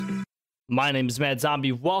My name is Mad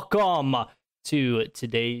Zombie. Welcome to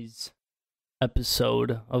today's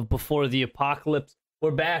episode of Before the Apocalypse.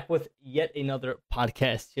 We're back with yet another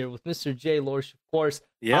podcast here with Mr. Jay Lorsch, of course.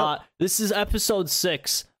 Yeah. This is episode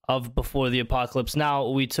 6 of Before the Apocalypse. Now,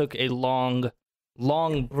 we took a long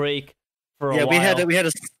break for a while.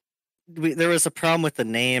 There was a problem with the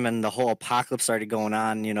name and the whole apocalypse started going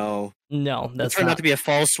on, No, It that's turned not out to be a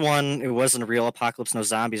false one. It wasn't a real apocalypse, no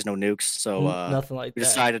zombies, no nukes. So nothing like we that.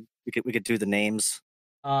 decided we could do the names.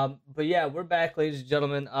 But yeah, we're back, ladies and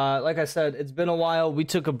gentlemen. Like I said, it's been a while. We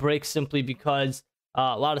took a break simply because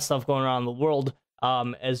a lot of stuff going around in the world,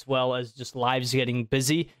 as well as just lives getting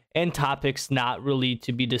busy and topics not really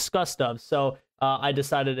to be discussed of. So I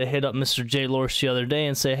decided to hit up Mr. Jay Lorsch the other day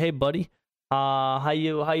and say, "Hey, buddy, how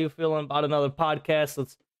you feeling about another podcast?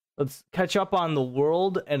 Let's catch up on the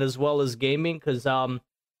world and as well as gaming, because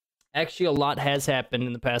actually a lot has happened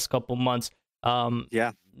in the past couple months.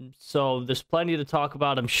 Yeah. So there's plenty to talk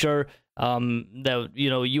about, I'm sure, that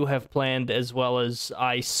you have planned as well as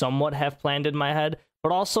I somewhat have planned in my head,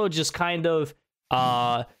 but also just kind of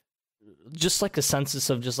just like a census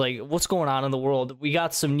of just like what's going on in the world. We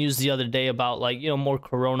got some news the other day about more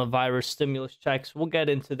coronavirus stimulus checks. We'll get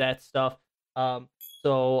into that stuff.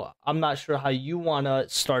 So I'm not sure how you want to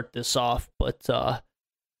start this off, but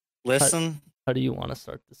Listen, how do you want to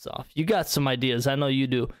start this off? You got some ideas. I know you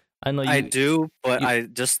do. I do, but I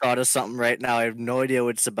just thought of something right now. I have no idea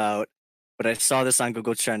what it's about, but I saw this on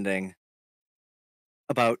Google Trending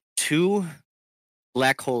about two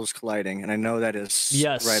black holes colliding, and I know that is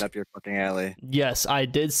right up your fucking alley. Yes, I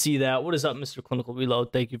did see that. What is up, Mr. Clinical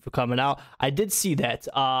Reload? Thank you for coming out. I did see that.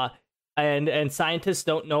 And scientists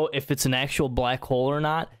don't know if it's an actual black hole or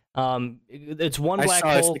not. It's one black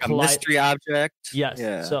hole. It's like a mystery object. Yes.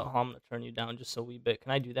 Yeah. So I'm gonna turn you down just a wee bit.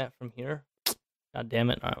 Can I do that from here? God damn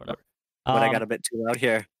it! All right, whatever. But I got a bit too loud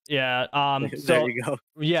here. Yeah. There you go.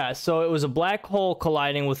 Yeah. So it was a black hole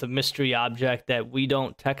colliding with a mystery object that we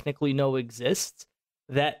don't technically know exists.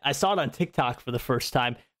 That I saw it on TikTok for the first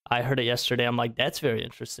time. I heard it yesterday. I'm like, that's very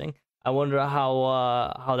interesting. I wonder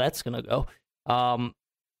how that's gonna go.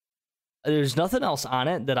 There's nothing else on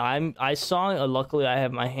it that I saw. Luckily, I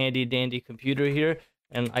have my handy dandy computer here,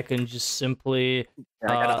 and I can just simply I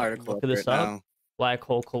got an article look this up. now. Black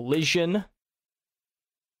hole collision.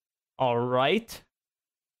 All right.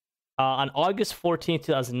 On August 14th,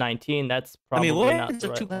 2019. That's probably what not happens the if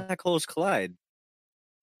right two one. black holes collide?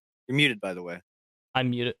 You're muted, by the way. I'm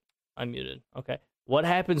muted. Okay. What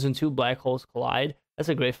happens when two black holes collide? That's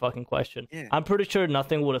a great fucking question. Yeah. I'm pretty sure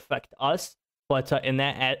nothing would affect us, but in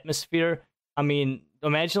that atmosphere, I mean,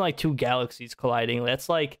 imagine like two galaxies colliding. That's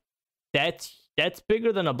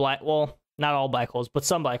bigger than a black. Well, not all black holes, but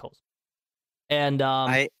some black holes. And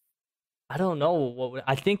I don't know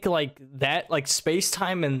I think like that, like space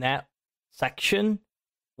time in that section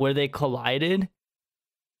where they collided.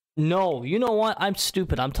 No, you know what? I'm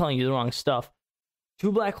stupid. I'm telling you the wrong stuff.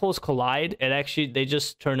 Two black holes collide, and actually they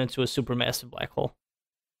just turn into a supermassive black hole.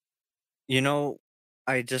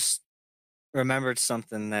 I just remembered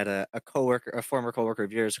something that a former coworker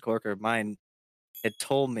of yours, a coworker of mine, had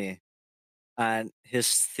told me on his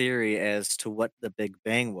theory as to what the Big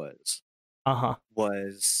Bang was.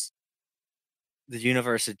 Was the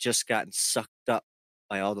universe had just gotten sucked up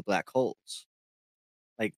by all the black holes.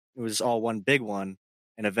 Like it was all one big one,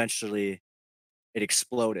 and eventually it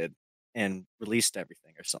exploded and released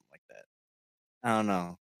everything or something like that. I don't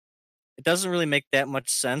know. It doesn't really make that much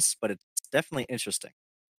sense, but it's definitely interesting.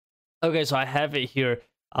 Okay, so I have it here.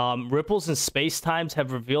 Ripples in space-times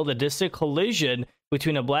have revealed a distant collision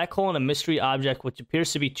between a black hole and a mystery object, which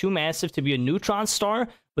appears to be too massive to be a neutron star,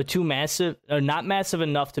 but too massive, or not massive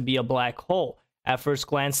enough to be a black hole. At first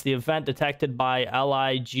glance, the event detected by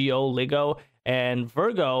LIGO and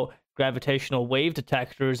Virgo gravitational wave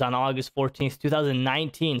detectors on August 14th,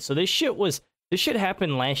 2019. So this shit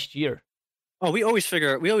happened last year. Oh, we always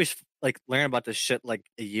learn about this shit like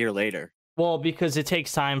a year later. Well, because it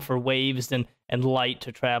takes time for waves and light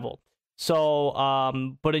to travel. So,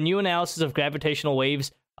 but a new analysis of gravitational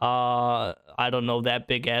waves, I don't know that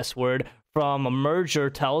big ass word, from a merger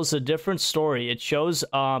tells a different story. It shows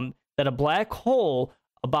that a black hole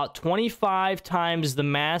about 25 times the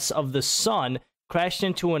mass of the sun crashed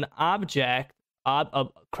into a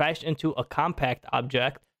compact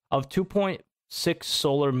object of 2.6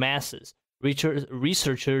 solar masses.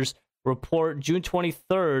 Researchers report June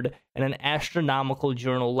 23rd in an astronomical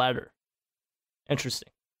journal letter. Interesting.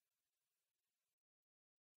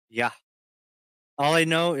 Yeah. All I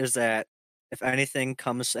know is that if anything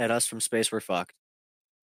comes at us from space, we're fucked.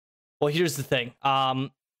 Well, here's the thing.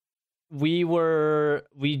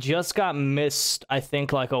 we just got missed, I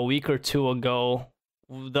think, like a week or two ago.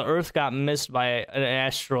 The Earth got missed by an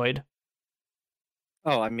asteroid.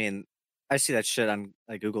 Oh, I mean, I see that shit on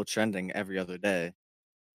like Google trending every other day.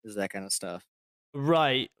 Is that kind of stuff.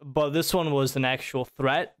 Right, but this one was an actual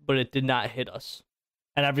threat, but it did not hit us.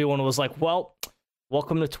 And everyone was like, well,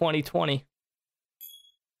 welcome to 2020.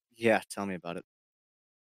 Yeah, tell me about it.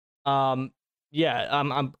 Yeah,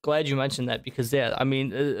 I'm glad you mentioned that because yeah, I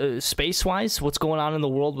mean, space wise, what's going on in the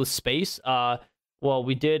world with space? Well,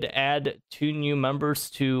 we did add 2 new members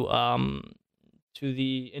to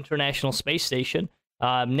the International Space Station.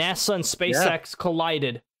 NASA and SpaceX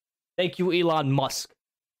collided. Thank you, Elon Musk.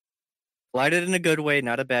 Collided in a good way,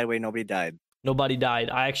 not a bad way. Nobody died. Nobody died.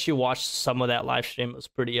 I actually watched some of that live stream. It was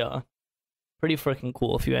pretty freaking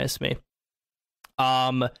cool, if you ask me.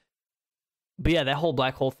 But yeah, that whole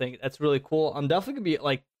black hole thing, that's really cool. I'm definitely gonna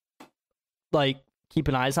be like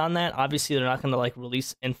keeping eyes on that. Obviously, they're not gonna like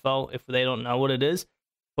release info if they don't know what it is,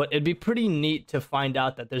 but it'd be pretty neat to find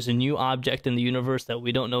out that there's a new object in the universe that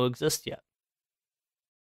we don't know exists yet.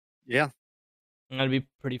 Yeah, And that'd be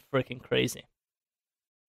pretty freaking crazy.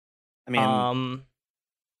 I mean,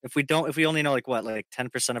 if we only know like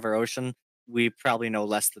 10% of our ocean, we probably know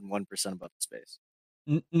less than 1% about the space.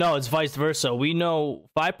 No, it's vice versa. We know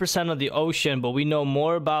 5% of the ocean, but we know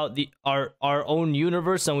more about our own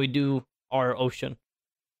universe than we do our ocean.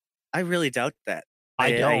 I really doubt that.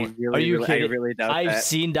 I don't. Are you kidding? I really doubt I've that.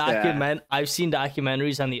 seen I've seen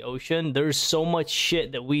documentaries on the ocean. There's so much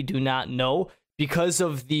shit that we do not know because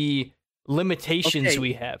of the limitations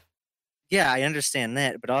we have. Yeah, I understand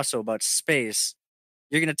that, but also about space.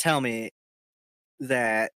 You're gonna tell me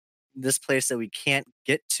that this place that we can't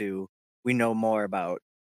get to, we know more about.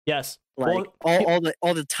 Yes. Like all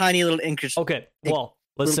the tiny little inches. Okay. Well,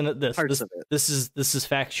 listen to this. Parts of it. This is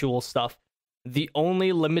factual stuff. The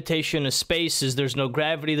only limitation of space is there's no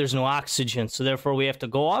gravity, there's no oxygen, so therefore we have to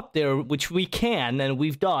go up there, which we can and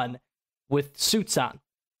we've done with suits on.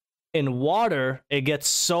 In water, it gets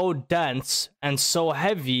so dense and so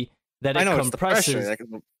heavy that it compresses.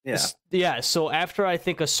 Yeah. So after I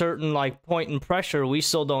think a certain like point in pressure, we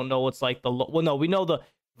still don't know what's like we know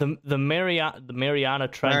the Mariana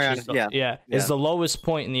Trench is the lowest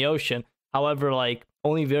point in the ocean. However, like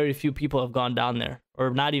only very few people have gone down there, or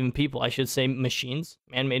not even people, I should say, machines,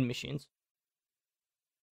 man-made machines.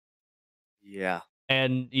 Yeah.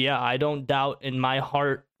 And yeah, I don't doubt in my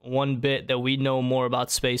heart one bit that we know more about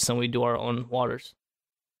space than we do our own waters.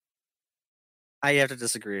 I have to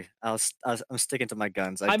disagree. I'm sticking to my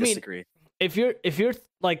guns. I disagree. Mean, if you're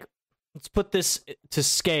like, let's put this to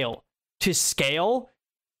scale. To scale,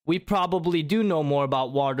 we probably do know more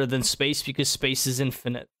about water than space because space is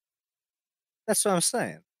infinite. That's what I'm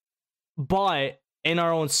saying. But in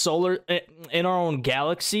our own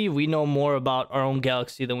galaxy, we know more about our own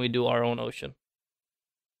galaxy than we do our own ocean.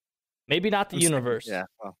 Maybe not the universe. Yeah,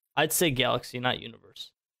 well, I'd say galaxy, not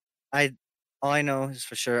universe. All I know is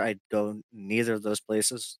for sure I'd go neither of those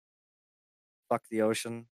places. Fuck the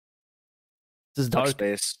ocean. This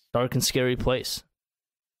is dark and scary place.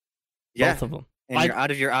 Yeah, both of them. And you're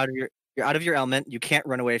out of your element. You can't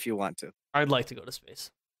run away if you want to. I'd like to go to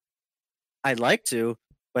space. I'd like to,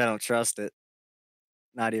 but I don't trust it.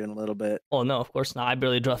 Not even a little bit. Oh no, of course not. I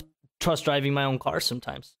barely trust driving my own car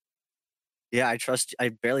sometimes. Yeah, I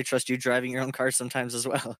barely trust you driving your own car sometimes as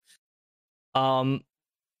well.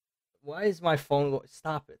 Why is my phone going?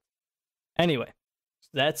 Stop it. Anyway,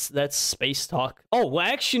 that's space talk. Oh, well,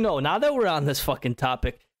 actually, no. Now that we're on this fucking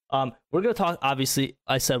topic, we're gonna talk. Obviously,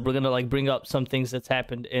 I said we're gonna like bring up some things that's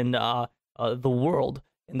happened in the world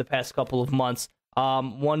in the past couple of months.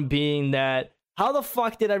 One being that how the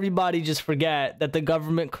fuck did everybody just forget that the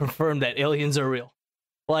government confirmed that aliens are real?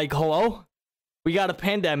 Like, hello? We got a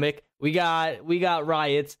pandemic. We got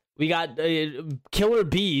riots. We got killer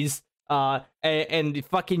bees. And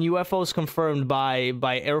fucking UFOs confirmed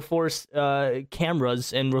by Air Force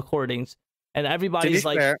cameras and recordings, and everybody's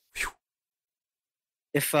like, fair,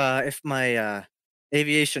 if my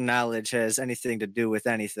aviation knowledge has anything to do with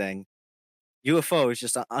anything, UFO is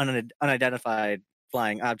just an unidentified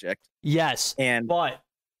flying object. Yes, but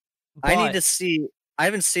I need to see. I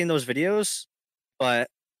haven't seen those videos, but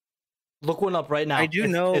look one up right now. I do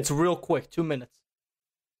know it's real quick, 2 minutes.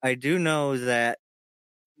 I do know that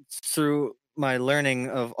through my learning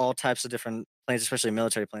of all types of different planes, especially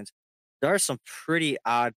military planes, there are some pretty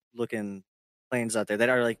odd looking planes out there that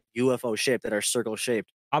are like UFO shaped, that are circle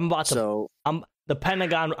shaped. I'm the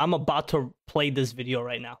Pentagon. I'm about to play this video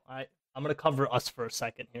right now. All right, I'm gonna cover us for a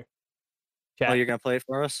second here. Chat. Oh, you're gonna play it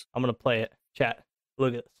for us? I'm gonna play it. Chat.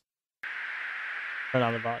 Look at this. Turn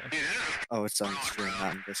on the volume. Oh, it's on the screen,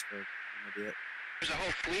 not in Discord. idiot. There's a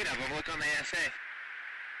whole fleet of them. Look on the ASA.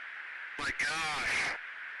 My gosh.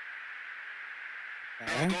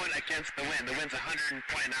 They're all going against the wind. The wind's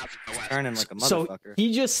 120 knots from the west. Turning like a So motherfucker.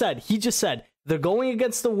 he just said they're going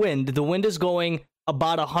against the wind. The wind is going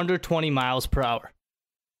about 120 miles per hour.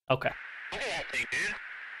 Okay. Look at that thing, dude.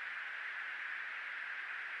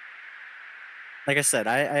 Like I said,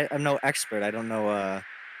 I'm no expert. I don't know.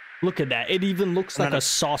 Look at that. It even looks I'm like not a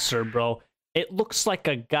saucer, bro. It looks like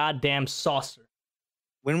a goddamn saucer.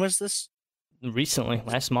 When was this? Recently,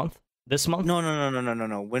 last month, this month.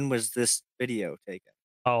 No. When was this video taken?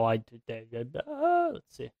 Oh, I did that.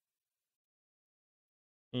 Let's see.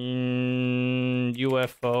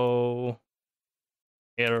 UFO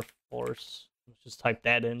Air Force. Let's just type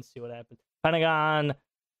that in, see what happens. Pentagon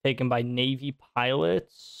taken by Navy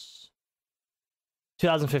pilots.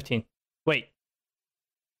 2015. Wait.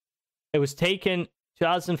 It was taken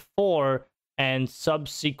 2004 and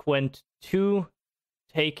subsequent to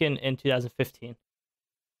taken in 2015.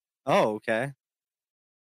 Oh, okay.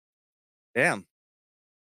 Damn.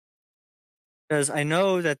 Because I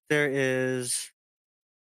know that there is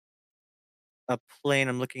a plane.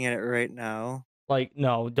 I'm looking at it right now. Like,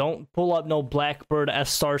 no, don't pull up no Blackbird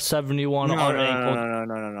SR 71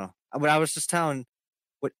 No. What I was just telling,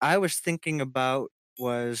 what I was thinking about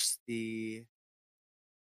was the.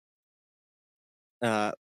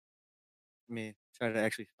 Let me try to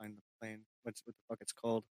actually find the plane. What the fuck it's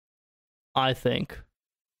called? I think,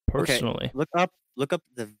 personally. Okay, look up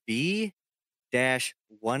the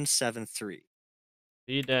V-173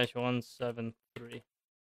 V-173.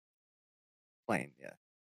 plane. Yeah,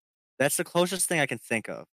 that's the closest thing I can think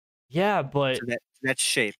of Yeah, but to that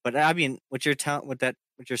shape. But I mean, what you're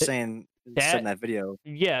saying said in that video.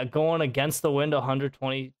 yeah, going against the wind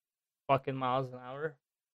 120 fucking miles an hour.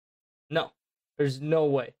 No, there's no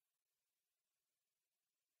way.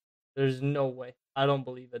 There's no way. I don't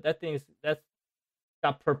believe it. That's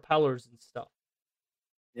got propellers and stuff.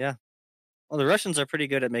 Yeah. Well, the Russians are pretty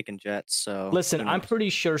good at making jets. So Listen, I'm pretty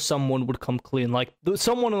sure someone would come clean. Like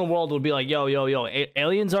someone in the world would be like, "Yo,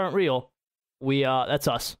 aliens aren't real. That's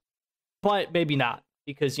us." But maybe not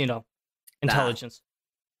because intelligence.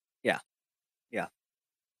 Yeah.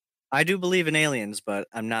 I do believe in aliens, but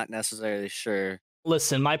I'm not necessarily sure.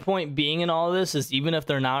 Listen, my point being in all of this is even if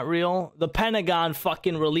they're not real, the Pentagon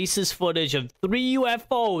fucking releases footage of 3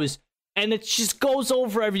 UFOs and it just goes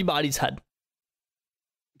over everybody's head.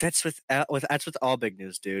 That's with all big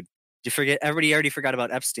news, dude. Did you forget? Everybody already forgot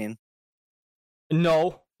about Epstein.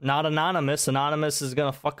 No, not Anonymous. Anonymous is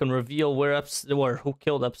gonna fucking reveal who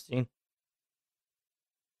killed Epstein.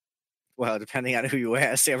 Well, depending on who you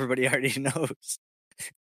ask, everybody already knows.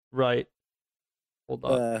 Right. Hold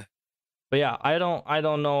up. But yeah, I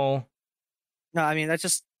don't know. No, I mean that's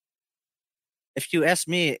just. If you ask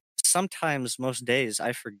me, sometimes most days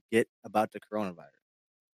I forget about the coronavirus.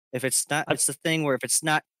 If it's not, it's the thing where if it's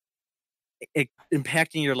not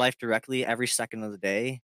impacting your life directly every second of the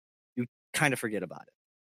day, you kind of forget about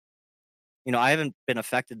it. I haven't been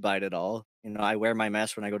affected by it at all. I wear my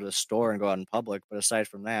mask when I go to the store and go out in public, but aside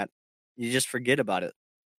from that, you just forget about it.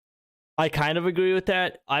 I kind of agree with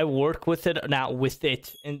that. I work with it, not with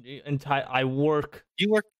it. And I work.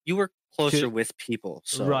 You work closer with people,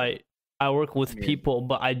 so right. I work with people,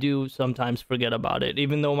 but I do sometimes forget about it.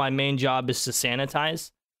 Even though my main job is to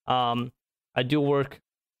sanitize, I do work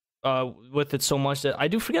with it so much that I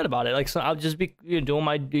do forget about it. Like, so I'll just be doing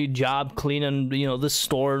my job, cleaning, the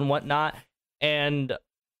store and whatnot, and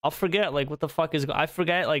I'll forget like what the fuck is. I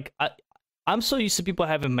forget like I'm so used to people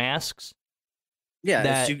having masks.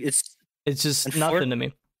 Yeah, it's just nothing to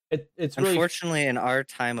me. It's really, unfortunately in our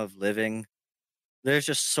time of living, there's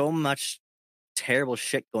just so much terrible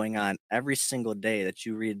shit going on every single day that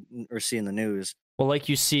you read or see in the news. Well, like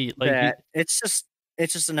you see, it's just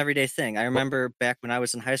an everyday thing. I remember back when I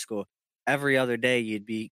was in high school, every other day you'd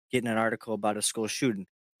be getting an article about a school shooting,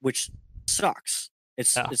 which sucks.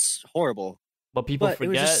 It's horrible. But people forget, it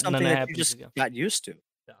was just something and then that you just got used to.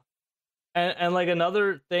 Yeah, and like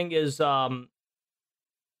another thing is,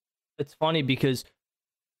 it's funny because,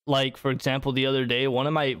 like for example, the other day, one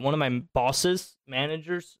of my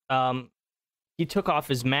managers, he took off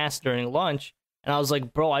his mask during lunch. And I was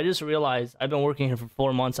like, bro, I just realized I've been working here for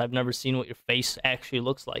 4 months. I've never seen what your face actually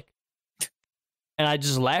looks like. And I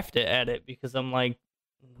just laughed at it because I'm like,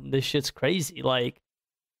 this shit's crazy. Like,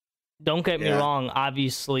 don't get me wrong.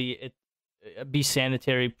 Obviously, be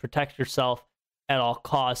sanitary, protect yourself at all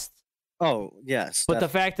costs. Oh, yes. But the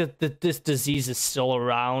fact that this disease is still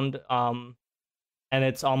around, and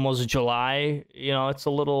it's almost July, it's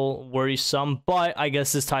a little worrisome. But I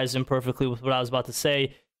guess this ties in perfectly with what I was about to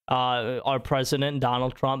say. our president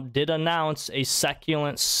Donald Trump did announce a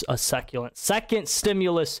second stimulus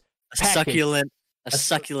package. A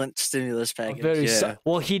succulent stimulus A package. very Yeah.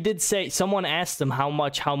 well, he did say, someone asked him how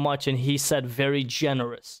much, and he said very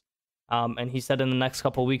generous. And he said in the next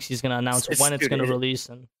couple of weeks he's going to announce when it's going to release.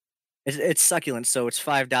 And It's succulent, so it's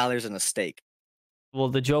 $5 and a steak. well,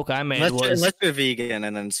 the joke I made Unless you're vegan,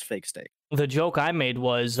 and then it's fake steak. the joke I made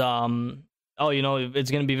was, oh, you know,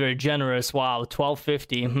 it's going to be very generous. Wow,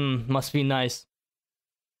 $12.50. Must be nice.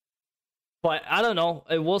 But I don't know.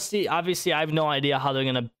 We'll see. Obviously, I have no idea how they're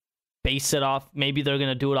going to base it off. Maybe they're going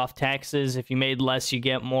to do it off taxes. If you made less, you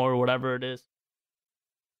get more, whatever it is.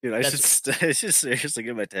 Dude, I should seriously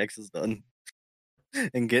get my taxes done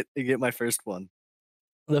and get my first one.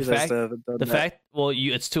 The fact, well,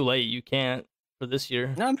 it's too late. You can't for this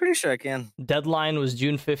year. No, I'm pretty sure I can. Deadline was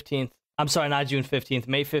June 15th. I'm sorry, not June 15th,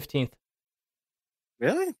 May 15th.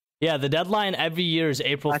 Really? Yeah, the deadline every year is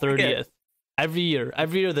April 30th. Every year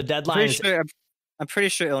the deadline I'm pretty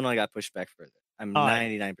sure Illinois got pushed back further. I'm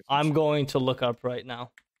 99%. I'm going to look up right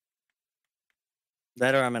now.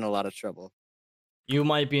 That or I'm in a lot of trouble. You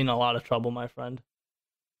might be in a lot of trouble, my friend.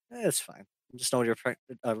 It's fine. Just know what you're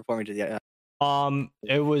reporting to the.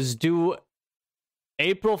 It was due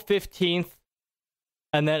April 15th,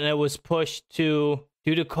 and then it was pushed due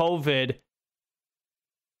to COVID.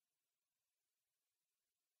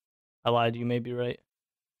 I lied. You may be right.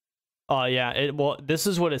 Oh yeah. This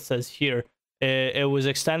is what it says here. It was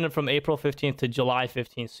extended from April 15th to July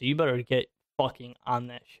 15th. So you better get fucking on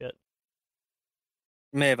that shit.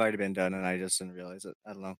 May have already been done, and I just didn't realize it.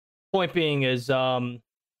 I don't know. Point being is, we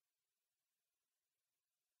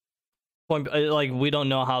don't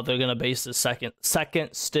know how they're gonna base the second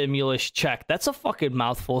stimulus check. That's a fucking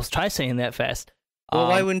mouthful. Try saying that fast. Well,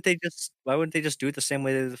 why wouldn't they just do it the same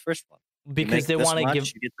way they did the first one? Because they want to give.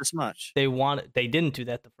 You get this much. They didn't do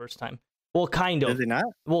that the first time. Well, kind of. Did they not?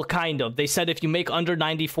 Well, kind of. They said if you make under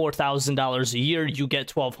 $94,000 a year, you get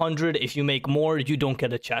 $1,200. If you make more, you don't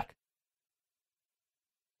get a check.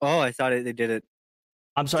 Oh, I thought they did it.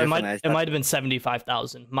 I'm sorry. It might have been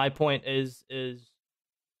 75,000. My point is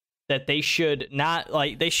that they should not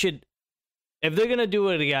if they're gonna do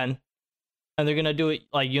it again, and they're gonna do it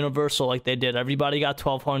like universal, like they did. Everybody got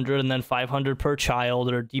 $1,200 and then $500 per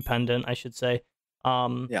child or dependent, I should say.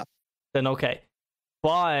 Yeah. Then okay,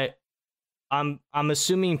 but I'm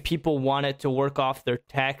assuming people want it to work off their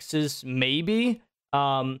taxes, maybe.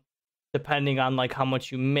 Depending on like how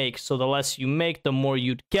much you make. So the less you make, the more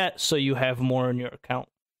you'd get, so you have more in your account.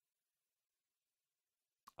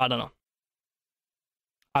 I don't know.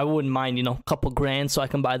 I wouldn't mind, a couple grand so I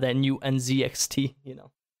can buy that new NZXT,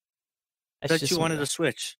 I thought you wanted a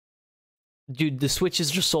Switch. Dude, the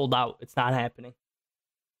Switches are sold out. It's not happening.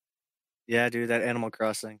 Yeah, dude, that Animal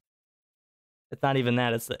Crossing. It's not even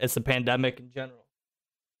that. It's the pandemic in general.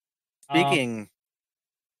 Speaking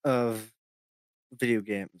of video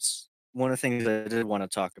games, one of the things I did want to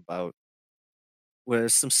talk about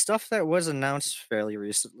was some stuff that was announced fairly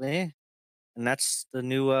recently, and that's the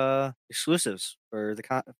new exclusives for the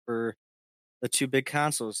two big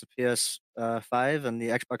consoles, the PS5 and the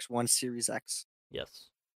Xbox One Series X. Yes,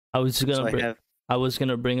 I was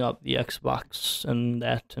gonna bring up the Xbox and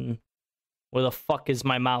that, and where the fuck is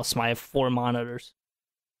my mouse? I have 4 monitors.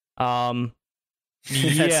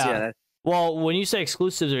 Yeah. Well, when you say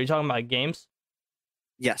exclusives, are you talking about games?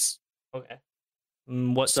 Yes. Okay.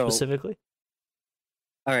 What specifically?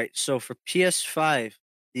 All right. So for PS5,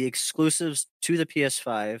 the exclusives to the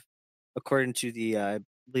PS5, according to the, I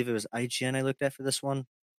believe it was IGN I looked at for this one,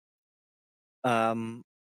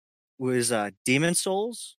 was Demon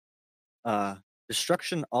Souls,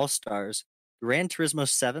 Destruction All Stars, Gran Turismo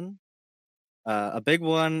 7, a big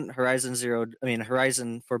one,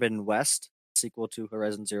 Horizon Forbidden West, sequel to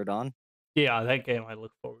Horizon Zero Dawn. Yeah, that game I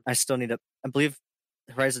look forward to. I believe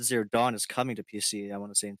Horizon Zero Dawn is coming to PC, I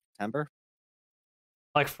want to say in September.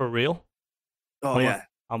 Like, for real? Oh, yeah.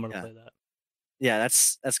 I'm going to play that. Yeah,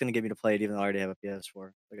 that's going to get me to play it, even though I already have a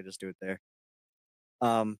PS4. I could just do it there.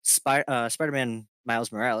 Spider-Man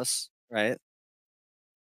Miles Morales, right?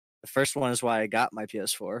 The first one is why I got my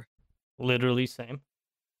PS4. Literally same.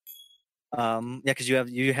 Yeah, because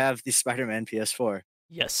you have the Spider-Man PS4.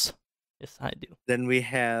 Yes, I do. Then we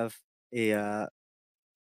have a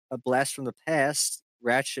blast from the past,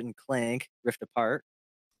 Ratchet and Clank Rift Apart.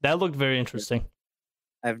 That looked very interesting.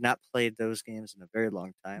 I have not played those games in a very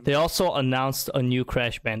long time. They also announced a new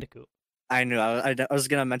Crash Bandicoot. I knew. I was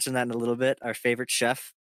going to mention that in a little bit. Our favorite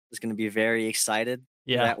chef is going to be very excited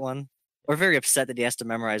for that one. Or very upset that he has to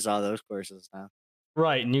memorize all those courses now.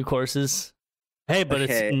 Right, new courses. Hey, but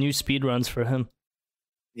it's new speedruns for him.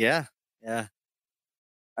 Yeah.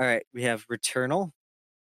 All right, we have Returnal,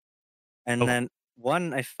 and Oh. then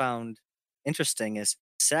one I found interesting is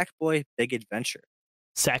Sackboy Big Adventure,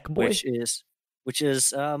 Sackboy. which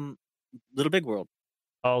is Little Big World,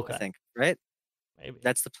 Oh, I okay, think, right? maybe.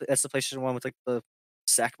 That's the PlayStation one with like the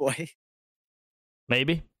Sackboy.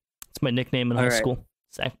 Maybe. It's my nickname in All high right. school.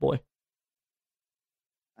 Sackboy.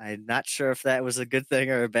 I'm not sure if that was a good thing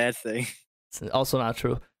or a bad thing. It's also not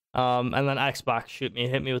true. And then Xbox. Shoot me.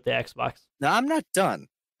 Hit me with the Xbox. No, I'm not done.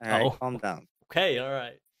 All right, Oh. calm down. Okay. All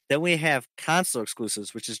right. Then we have console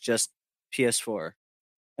exclusives, which is just PS4,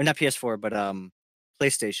 or not PS4, but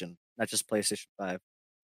PlayStation, not just PlayStation 5.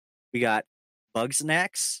 We got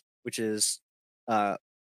Bugsnax, which is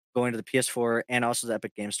going to the PS4 and also the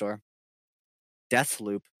Epic Game Store.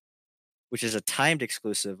 Deathloop, which is a timed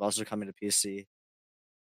exclusive, also coming to PC.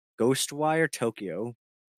 Ghostwire Tokyo,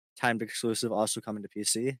 timed exclusive, also coming to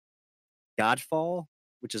PC. Godfall,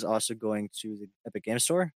 which is also going to the Epic Game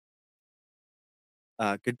Store.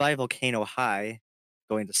 Goodbye Volcano High,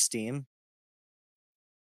 going to Steam.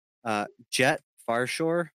 Jet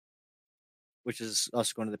Farshore, which is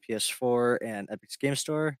also going to the PS4 and Epic's Game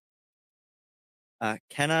Store.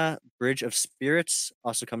 Kenna Bridge of Spirits,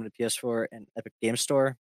 also coming to PS4 and Epic Game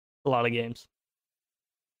Store. A lot of games.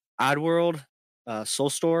 Oddworld,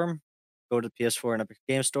 Soulstorm, go to the PS4 and Epic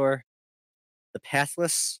Game Store. The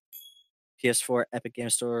Pathless, PS4, Epic Game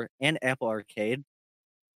Store, and Apple Arcade.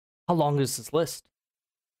 How long is this list?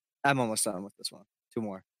 I'm almost done with this one. 2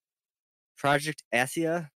 more. Project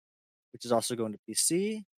Athia, which is also going to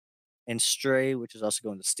PC, and Stray, which is also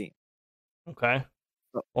going to Steam. Okay.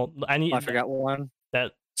 Oh. Well, I need. I forgot one.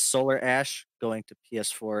 That Solar Ash going to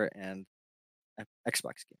PS4 and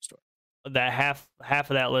Xbox Game Store. that half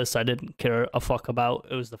of that list I didn't care a fuck about.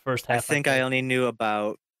 It was the first half. I think I only knew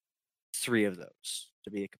about 3 of those,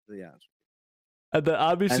 to be completely honest. And then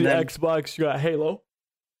obviously And then- Xbox, you got Halo.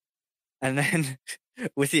 And then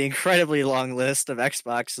with the incredibly long list of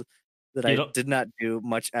Xbox that You I don't- did not do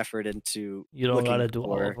much effort into. You don't looking gotta do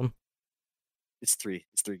all for, of them. It's 3.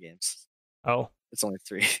 It's 3 games. Oh. It's only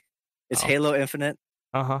 3. It's Oh. Halo Infinite,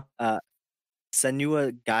 Uh-huh.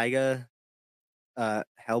 Senua Gaiga,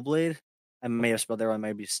 Hellblade. I may have spelled that wrong.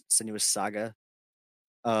 Maybe Senua Saga,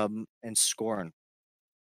 and Scorn.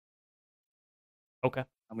 Okay.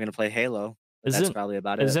 I'm gonna play Halo. But that's Isn't probably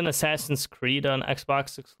about it. isn't Assassin's Creed an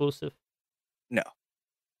Xbox exclusive? No.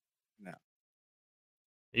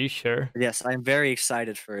 Are you sure? Yes, I'm very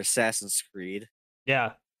excited for Assassin's Creed.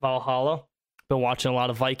 Yeah. Valhalla. Been watching a lot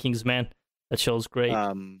of Vikings, man. That show's great.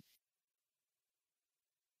 I'm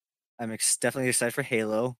definitely excited for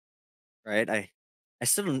Halo. Right? I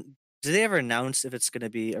still don't. Did they ever announce if it's gonna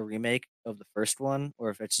be a remake of the first one or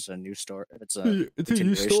if it's just a new story? If it's a it's a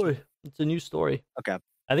new continuation? story. It's a new story. Okay.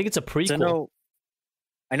 I think it's a So prequel.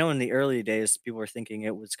 I know in the early days people were thinking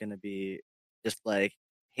it was gonna be just like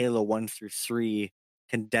Halo 1 through 3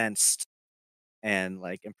 condensed and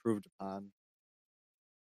like improved upon.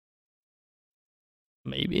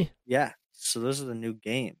 Maybe. Yeah. So those are the new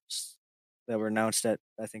games that were announced at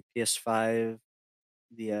I think PS5,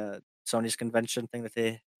 the Sony's convention thing that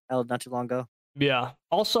they held not too long ago. Yeah.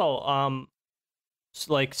 Also,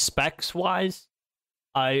 like specs wise,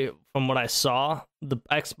 from what I saw, the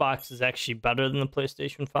Xbox is actually better than the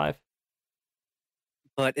PlayStation 5.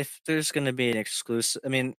 But if there's going to be an exclusive, I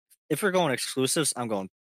mean, if we're going exclusives, I'm going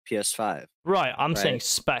PS5. Right. I'm saying Right.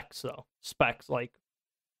 specs though. Specs like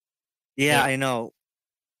Yeah, Yeah. I know.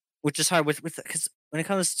 Which is hard with because when it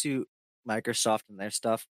comes to Microsoft and their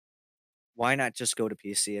stuff, why not just go to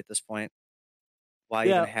PC at this point? Why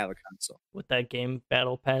Yeah. even have a console? with that game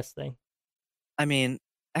Battle Pass thing. I mean,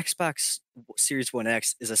 Xbox Series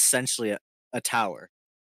 1X is essentially a tower,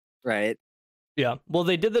 right? Yeah. Well,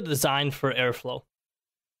 they did the design for Airflow.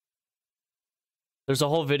 There's a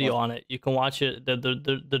whole video on it. You can watch it.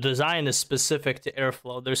 The design is specific to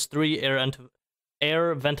Airflow. There's 3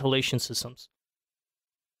 air ventilation systems.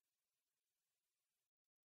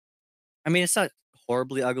 I mean, it's not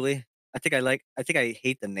horribly ugly. I think I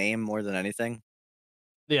hate the name more than anything.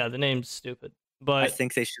 Yeah, the name's stupid. I But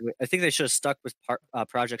think they should have stuck with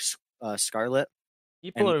Project Scarlet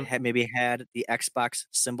people and are maybe had the Xbox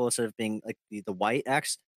symbol instead of being like the white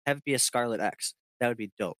X, have it be a Scarlet X. That would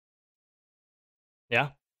be dope.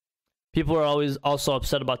 people are always also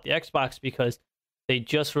upset about the Xbox because they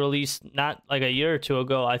just released not like a year or two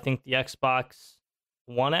ago, I think the Xbox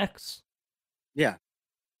One X. Yeah.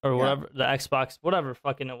 Or Yeah. whatever the Xbox, whatever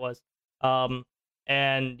fucking it was.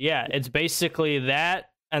 And yeah, it's basically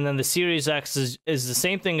that, and then the Series X is the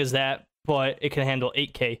same thing as that, but it can handle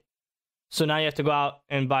 8K. So now you have to go out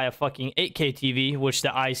and buy a fucking 8K TV, which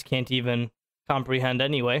the eyes can't even comprehend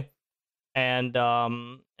anyway. and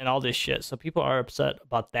all this shit. So people are upset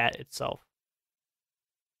about that itself.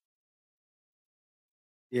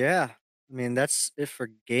 Yeah. I mean, that's it for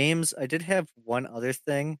games. I did have one other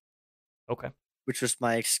thing, Okay. which was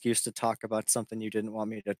my excuse to talk about something you didn't want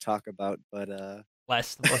me to talk about, but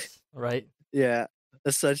Last of Us, right? yeah,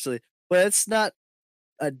 essentially. But it's not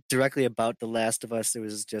directly about The Last of Us. It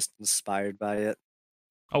was just inspired by it,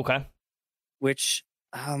 Okay. which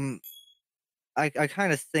I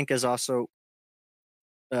kind of think is also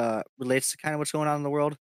relates to kind of what's going on in the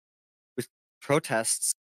world with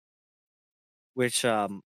protests, which I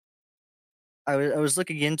was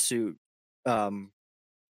looking into, um,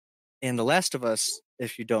 and The Last of Us,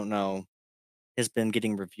 if you don't know, has been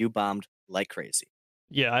getting review bombed like crazy.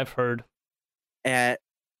 Yeah, I've heard. At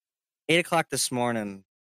 8 o'clock this morning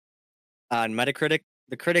on Metacritic,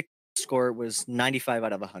 the critic score was 95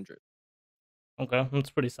 out of 100. Okay, that's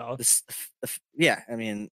pretty solid. Yeah, I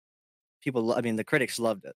mean, I mean, the critics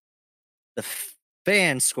loved it. The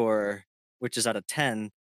fan score, which is out of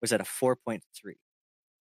 10, was at a 4.3,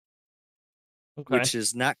 Okay. which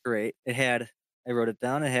is not great. I wrote it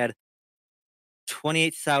down, it had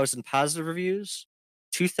 28,000 positive reviews,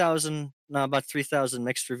 2,000, no, about 3,000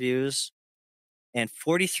 mixed reviews, and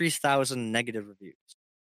 43,000 negative reviews.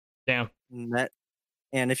 Damn.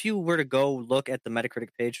 And if you were to go look at the Metacritic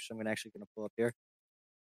page, which I'm actually going to pull up here,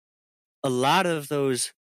 a lot of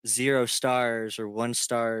those 0 stars or 1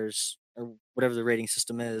 stars or whatever the rating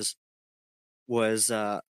system is was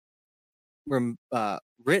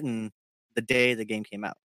written the day the game came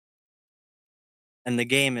out, and the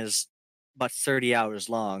game is about 30 hours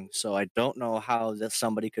long. So I don't know how that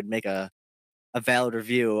somebody could make a valid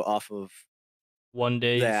review off of One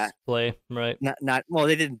day's that. play, right? Not well,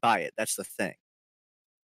 they didn't buy it. That's the thing.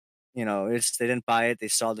 You know, it's they didn't buy it. They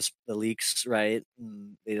saw the leaks, right?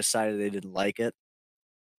 And they decided they didn't like it.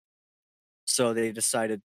 So they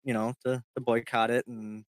decided, to boycott it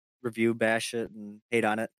and review bash it and hate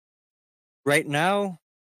on it. Right now,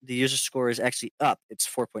 the user score is actually up. It's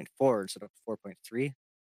 4.4 instead of 4.3.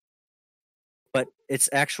 But its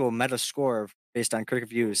actual meta score based on critic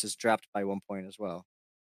reviews has dropped by 1 point as well.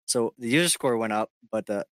 So the user score went up, but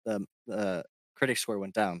the critic score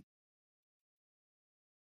went down.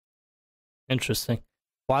 Interesting.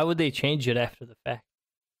 Why would they change it after the fact?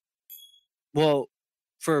 Well,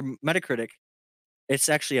 for Metacritic, it's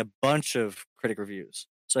actually a bunch of critic reviews.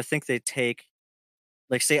 So I think they take,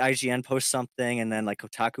 like, say IGN posts something and then like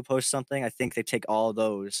Kotaku posts something. I think they take all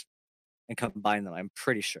those and combine them. I'm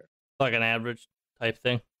pretty sure. Like an average type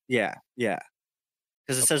thing. Yeah, yeah.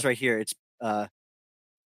 Because it Okay. says right here, it's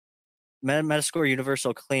Metascore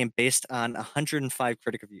universal acclaim based on 105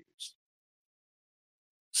 critic reviews.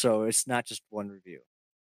 So it's not just one review.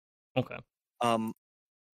 Okay.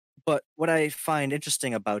 But what I find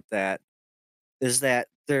interesting about that is that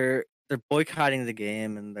they're boycotting the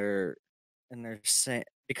game, and they're saying,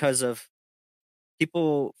 because of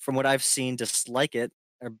people from what I've seen dislike it,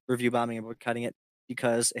 or review bombing and boycotting it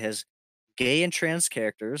because it has gay and trans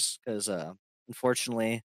characters. Because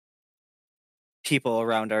unfortunately, people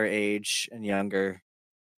around our age and younger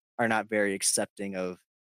are not very accepting of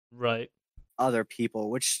Right. other people,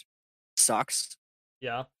 which sucks.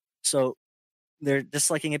 Yeah. So they're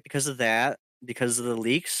disliking it because of that, because of the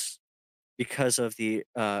leaks, because of the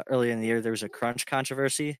earlier in the year there was a crunch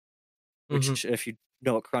controversy, Mm-hmm. which, if you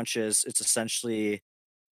know what crunch is, it's essentially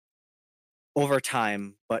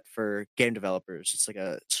overtime, but for game developers. It's like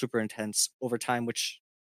a super intense overtime, which,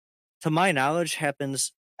 to my knowledge,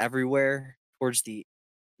 happens everywhere towards the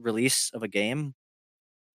release of a game.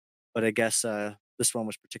 But I guess this one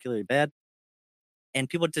was particularly bad, and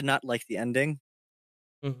people did not like the ending.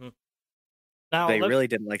 Mm-hmm. Now, They really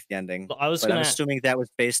didn't like the ending, I was but I'm gonna assuming that was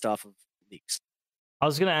based off of leaks.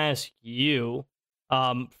 ask you,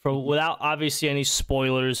 for Mhm. without obviously any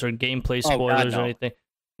spoilers or gameplay Oh God, spoilers or no! anything.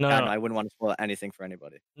 No, God, no, no! no. I wouldn't want to spoil anything for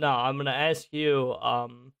anybody. No, I'm gonna ask you,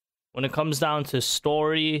 when it comes down to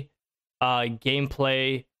story,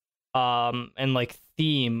 gameplay, and like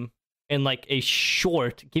theme, and like a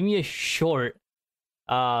short. Give me a short,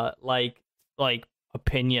 like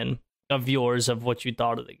opinion of yours of what you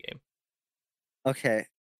thought of the game. Okay,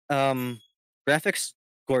 graphics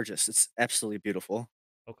gorgeous. It's absolutely beautiful.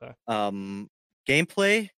 Okay.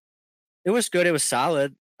 Gameplay, it was good. It was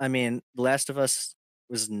solid. I mean, The Last of Us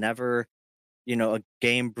was never, a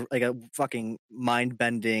game like a fucking mind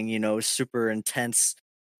bending, super intense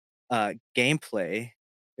gameplay.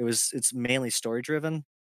 It's mainly story driven,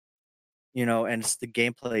 and the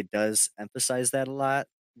gameplay does emphasize that a lot.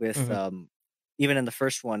 With Mm-hmm. even in the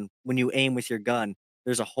first one, when you aim with your gun,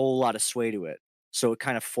 there's a whole lot of sway to it, so it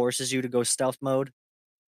kind of forces you to go stealth mode.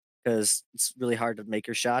 because it's really hard to make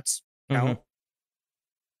your shots Mhm. count.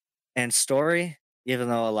 And story, even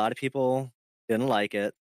though a lot of people didn't like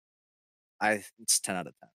it, it's 10 out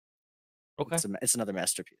of 10. Okay. It's another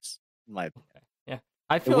masterpiece. In my opinion. Okay. Yeah.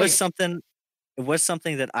 I It feel was like something. It was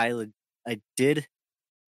something that I did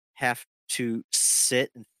have to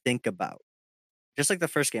sit and think about. Just like the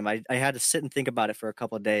first game, I had to sit and think about it for a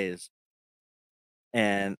couple of days,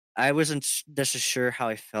 and I wasn't just sure how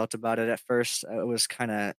I felt about it at first. I was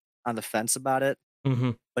kind of on the fence about it,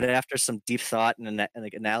 Mhm. but after some deep thought and,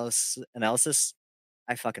 like analysis,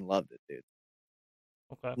 I fucking loved it, dude.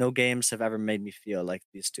 Okay. No games have ever made me feel like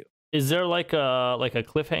these two. Is there like a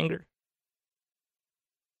cliffhanger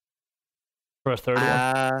for a third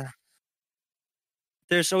one?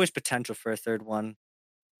 There's always potential for a third one,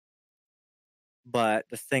 but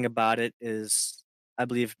the thing about it is, I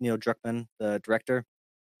believe Neil Druckmann, the director,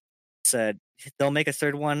 said they'll make a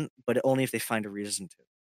third one, but only if they find a reason to.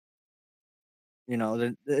 You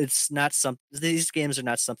know, it's not some. These games are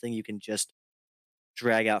not something you can just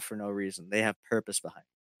drag out for no reason. They have purpose behind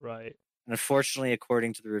it. Right. And unfortunately,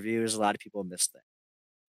 according to the reviews, a lot of people missed that.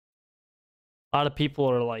 A lot of people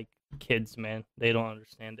are like kids, man. They don't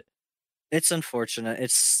understand it. It's unfortunate.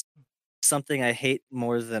 It's something I hate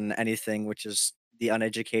more than anything, which is the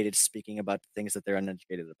uneducated speaking about the things that they're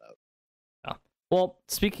uneducated about. Yeah. Well,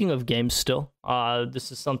 speaking of games, still,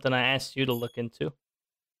 this is something I asked you to look into.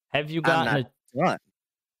 Have you I'm gotten not done,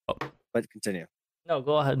 Oh, but continue. no,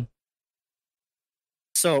 go ahead.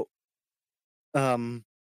 So,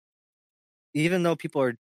 even though people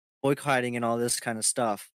are boycotting and all this kind of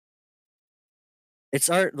stuff,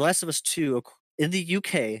 The Last of Us 2 in the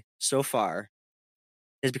UK so far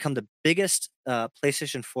has become the biggest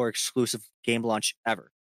PlayStation 4 exclusive game launch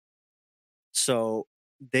ever. So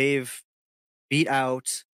they've beat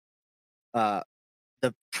out the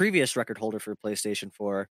previous record holder for PlayStation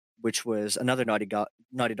 4, which was another Naughty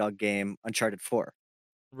Dog game, Uncharted 4.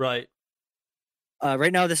 Right.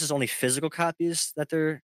 Right now, this is only physical copies that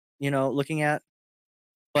they're looking at,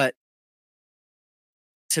 but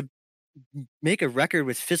to make a record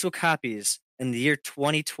with physical copies in the year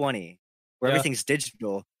 2020, where Yeah. everything's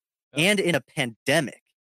digital, Yeah. and in a pandemic,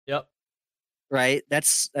 Yep. right?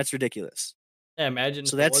 That's ridiculous. Yeah, imagine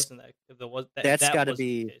So if it wasn't that. If there was that's that gotta wasn't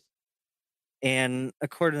the be- case. And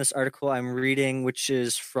according to this article I'm reading, which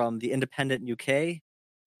is from the Independent UK,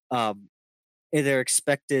 they're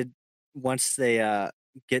expected, once they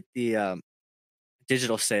get the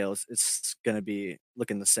digital sales, it's going to be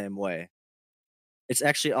looking the same way. It's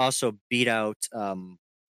actually also beat out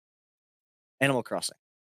Animal Crossing.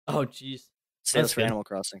 Oh, jeez. Sales That's for good. Animal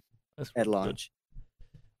Crossing That's at really good.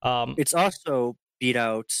 launch. It's It's also beat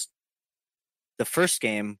out the first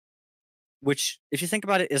game, which, if you think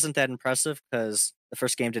about it, isn't that impressive because the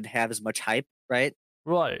first game didn't have as much hype, right?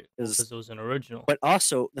 right is- because it was an original. But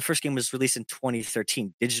also, the first game was released in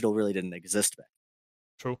 2013. Digital really didn't exist back.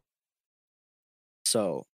 True.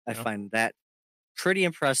 So I Yeah. find that pretty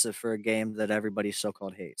impressive for a game that everybody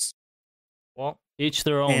so-called hates. Well, each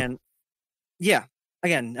their own. And yeah,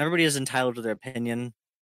 again, everybody is entitled to their opinion.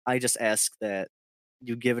 I just ask that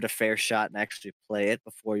you give it a fair shot and actually play it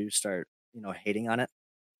before you start, hating on it.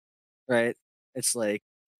 Right? It's like,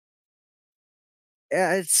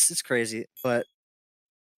 yeah, it's crazy. But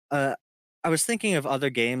I was thinking of other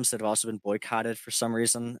games that have also been boycotted for some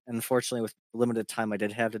reason. And unfortunately, with the limited time I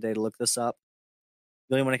did have today to look this up,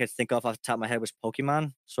 the only one I could think of off the top of my head was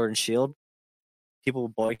Pokemon Sword and Shield. People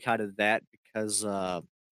boycotted that because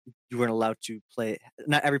you weren't allowed to play.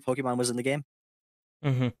 Not every Pokemon was in the game,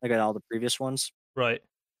 Mm-hmm. like all the previous ones. Right.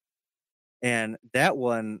 And that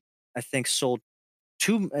one, I think, sold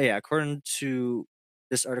according to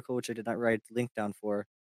this article, which I did not write the link down for,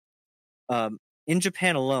 in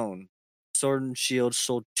Japan alone, Sword and Shield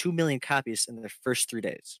sold 2 million copies in their first 3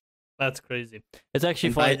 days. That's crazy. It's actually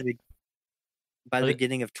And by funny. the Okay.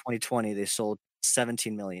 beginning of 2020, they sold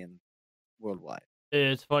 17 million worldwide.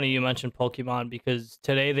 It's funny you mentioned Pokemon because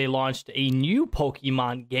today they launched a new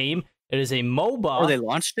Pokemon game. It is a MOBA. Oh, they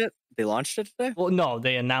launched it? They launched it today? Well, no,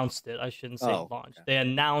 they announced it. I shouldn't say Oh, launched. okay. They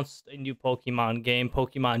announced a new Pokemon game,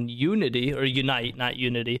 Pokemon Unity or Unite, not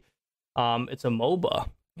Unity. It's a MOBA,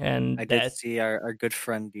 and I did that see our good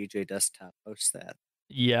friend DJ Desktop post that.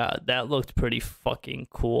 yeah, that looked pretty fucking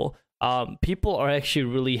cool. People are actually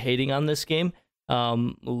really hating on this game.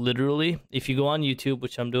 Literally, if you go on YouTube,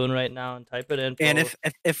 which I'm doing right now, and type it in, And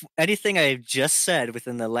if anything I've just said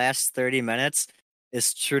within the last 30 minutes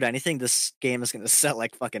is true to anything, this game is going to sell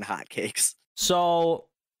like fucking hotcakes. So,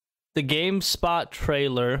 the GameSpot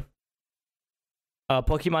trailer,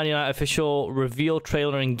 Pokemon Unite official reveal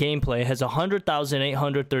trailer and gameplay has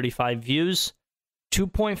 100,835 views.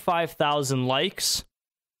 2.5 thousand likes,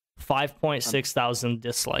 5.6 thousand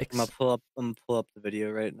dislikes. I'm gonna pull up the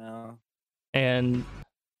video right now. And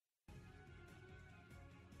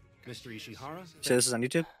Mr. Ishihara, So this is on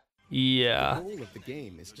YouTube. yeah. the goal of the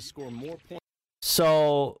game is to score more points.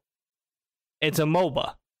 So it's a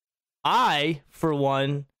MOBA. I, for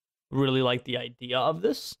one, really like the idea of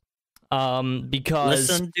this. Because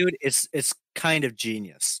Listen, dude, it's kind of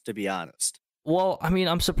genius, to be honest. well, I mean,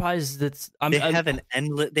 I'm surprised They have an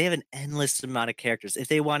endless amount of characters. If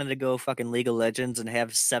they wanted to go fucking League of Legends and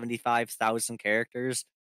have 75,000 characters,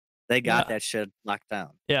 they got Yeah. that shit locked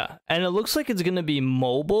down. Yeah, and it looks like it's gonna be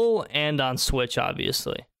mobile and on Switch,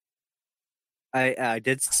 obviously. I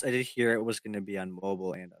did hear it was going to be on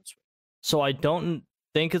mobile and on Switch. So I don't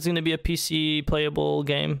think it's gonna be a PC playable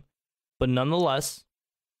game, but nonetheless,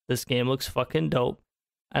 this game looks fucking dope,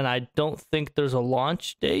 and I don't think there's a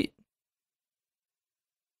launch date.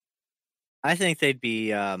 I think they'd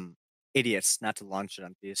be idiots not to launch it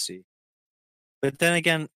on PC. But then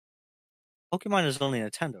again, Pokemon is only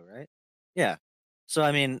Nintendo, right? Yeah. So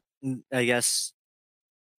I mean, I guess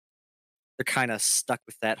they're kind of stuck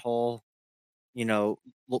with that whole,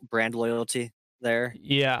 brand loyalty there.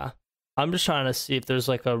 Yeah, I'm just trying to see if there's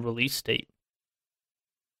like a release date.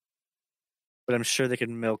 But I'm sure they could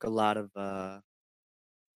milk a lot of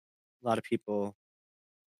people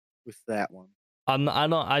with that one.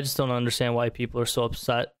 I just don't understand why people are so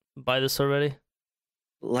upset by this already.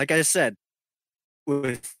 Like I said,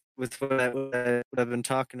 with what I've been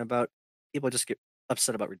talking about, people just get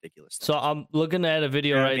upset about ridiculous things. So I'm looking at a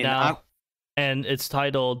video Yeah, I right mean, now, and it's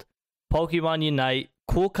titled "Pokemon Unite: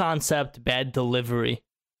 Cool Concept, Bad Delivery."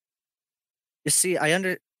 You see, I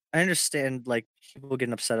understand like people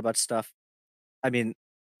getting upset about stuff. I mean,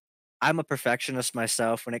 I'm a perfectionist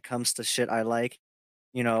myself when it comes to shit I like.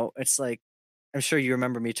 It's like I'm sure you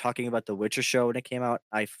remember me talking about the Witcher show when it came out.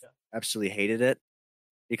 I absolutely hated it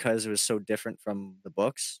because it was so different from the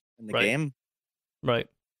books in the Right. game. Right.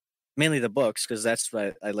 Mainly the books, because that's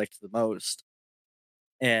what I liked the most.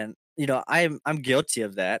 And I'm guilty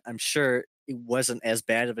of that. I'm sure it wasn't as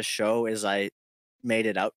bad of a show as I made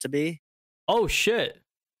it out to be, Oh shit.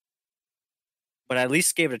 but I at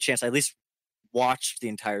least gave it a chance. I at least watched the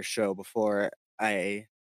entire show before I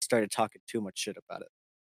started talking too much shit about it.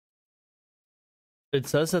 It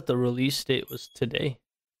says that the release date was today.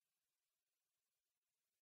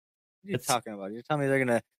 What are you It's- talking about? You're telling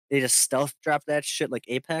me they just stealth drop that shit like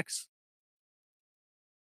Apex?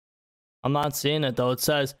 I'm not seeing it though. It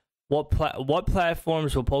says what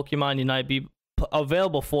platforms will Pokemon Unite be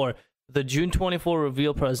available for? The June 24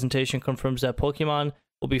 reveal presentation confirms that Pokemon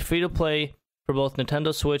will be free to play for both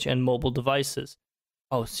Nintendo Switch and mobile devices.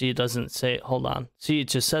 Oh, see, it doesn't say. Hold on. See, it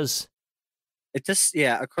just says. It just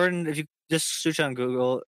according if you just search on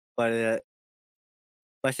Google, but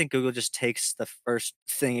I think Google just takes the first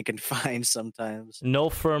thing it can find sometimes. No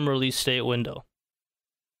firm release date window.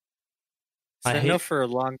 So I I know hate- for a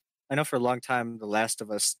long time The Last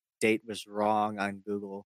of Us date was wrong on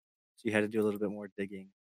Google, so you had to do a little bit more digging.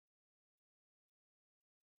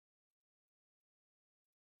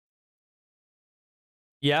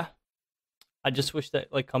 Yeah. I just wish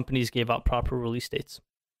that like companies gave out proper release dates.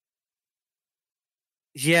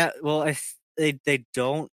 Yeah, well, they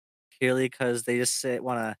don't purely because they just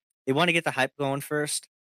want to get the hype going first,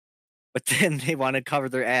 but then they want to cover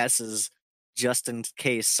their asses just in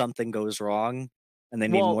case something goes wrong, and they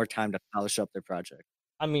need Well- more time to polish up their project.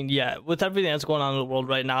 I mean, yeah, with everything that's going on in the world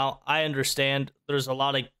right now, I understand there's a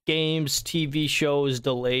lot of games, TV shows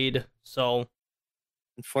delayed. So,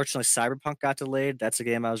 Unfortunately, Cyberpunk got delayed. That's a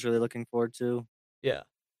game I was really looking forward to. yeah.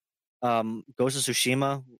 Ghost of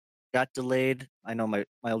Tsushima got delayed. I know my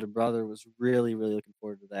older brother was really, really looking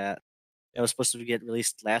forward to that. It was supposed to get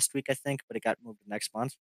released last week, I think, but it got moved to next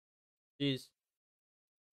month. Jeez.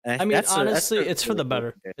 And I mean, that's honestly, a it's for the really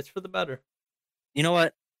better. cool game. It's for the better. You know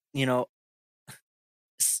what?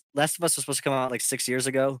 Last of Us was supposed to come out like 6 years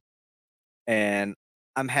ago, and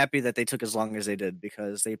I'm happy that they took as long as they did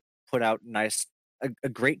because they put out a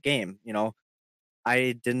great game.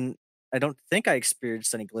 I don't think I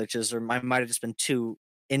experienced any glitches, or I might have just been too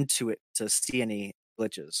into it to see any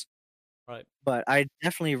glitches. Right. But I'd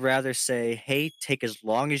definitely rather say, hey, take as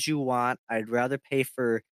long as you want. I'd rather pay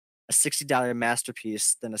for a $60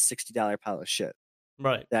 masterpiece than a $60 pile of shit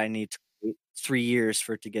Right. that I need to wait 3 years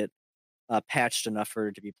for it to get patched enough for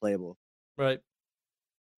it to be playable. Right.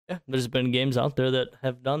 Yeah, there's been games out there that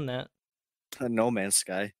have done that. No Man's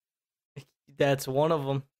Sky. That's one of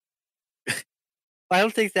them. I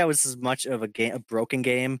don't think that was as much of a broken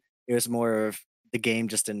game. It was more of the game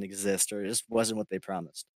just didn't exist, or it just wasn't what they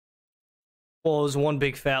promised. Well, it was one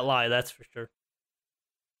big fat lie, that's for sure.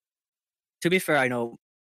 To be fair, I know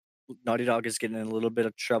Naughty Dog is getting in a little bit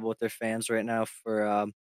of trouble with their fans right now for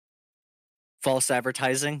false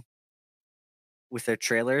advertising with their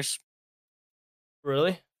trailers.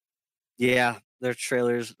 Really? Yeah, their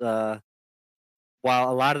trailers.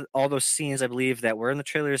 While a lot of all those scenes, I believe that were in the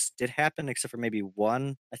trailers did happen, except for maybe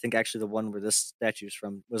one. I think actually the one where this statue's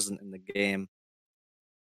from wasn't in the game,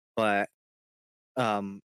 but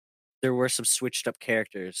um, there were some switched up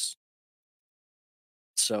characters,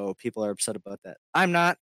 so people are upset about that. I'm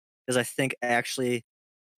not, because I think actually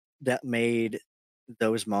that made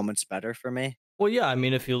those moments better for me. Well, yeah. I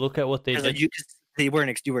mean, if you look at what they Because did, you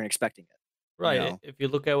weren't expecting it. right? know? If you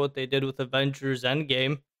look at what they did with Avengers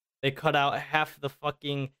Endgame, they cut out half the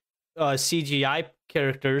fucking CGI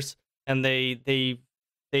characters, and they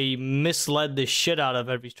misled the shit out of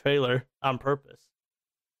every trailer on purpose.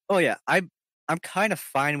 Oh yeah, I'm kind of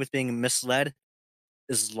fine with being misled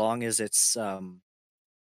as long as it's I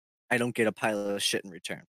don't get a pile of shit in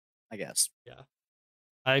return. I guess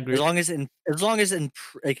I agree. as long as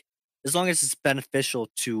like as long as it's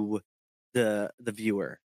beneficial to the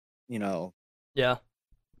viewer, you know, Yeah,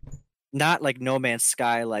 not like No Man's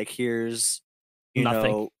Sky. Like here's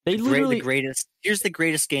nothing. know They the literally greatest. Here's the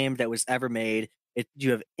greatest game that was ever made.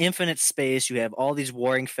 You have infinite space. You have all these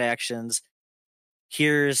warring factions.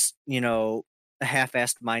 Here's a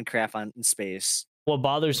half-assed Minecraft in space. what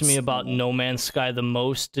bothers me It's, about No Man's Sky the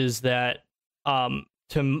most is that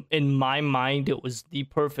in my mind it was the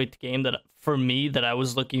perfect game that for me that I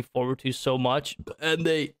was looking forward to so much, and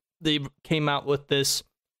they came out with this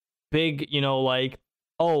big, like,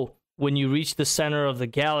 oh, when you reach the center of the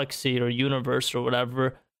galaxy or universe or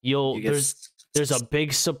whatever, you get there's a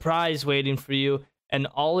big surprise waiting for you. And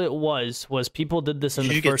all it was people did this in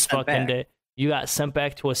the You get first sent fucking back. day. You got sent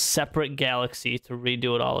back to a separate galaxy to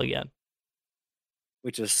redo it all again.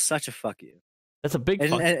 which is such a fuck you. That's a big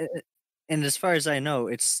And, fuck. and as far as I know,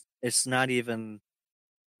 it's not even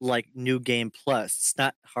like new game plus. It's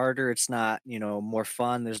not harder. It's not more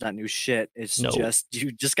fun. There's not new shit. It's No. just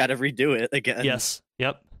you just got to redo it again. Yes.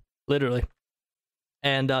 Yep. Literally.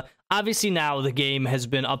 And obviously now the game has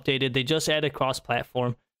been updated. They just added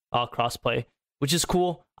cross-platform, crossplay, which is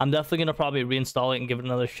cool. I'm definitely gonna probably reinstall it and give it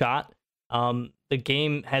another shot. The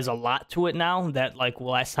game has a lot to it now that, like,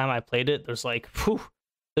 last time I played it, there's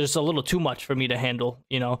a little too much for me to handle,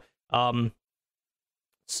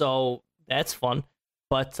 so that's fun.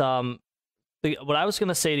 But what I was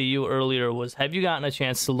gonna say to you earlier was, have you gotten a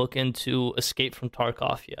chance to look into Escape from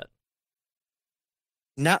Tarkov yet?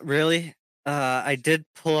 Not really. I did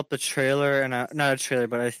pull up the trailer, and not a trailer,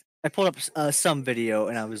 but I pulled up some video,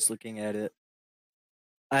 and I was looking at it.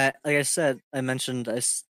 Like I said, I mentioned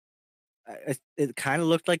it kind of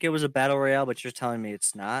looked like it was a battle royale, but you're telling me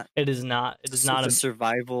it's not. It is not. It is not a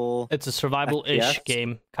survival. It's a survival-ish FPS?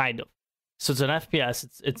 game, kind of. So it's an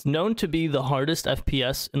FPS. It's known to be the hardest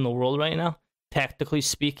FPS in the world right now, tactically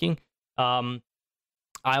speaking. I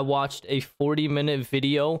watched a 40-minute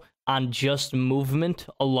video on just movement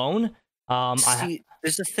alone. See,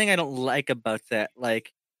 there's a thing I don't like about that.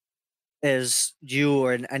 Like, as you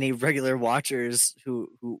or any regular watchers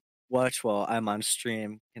who watch while I'm on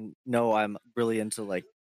stream can know, I'm really into like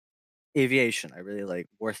aviation. I really like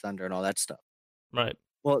War Thunder and all that stuff. Right.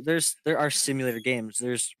 Well, there are simulator games.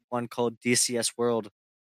 There's one called DCS World,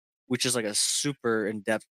 which is like a super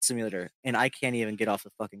in-depth simulator, and I can't even get off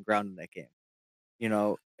the fucking ground in that game.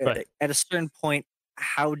 Right. At a certain point,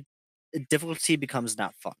 how difficulty becomes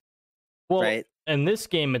not fun. Well, Right. in this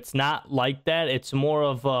game, it's not like that. It's more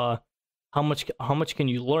of how much can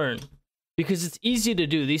you learn? Because it's easy to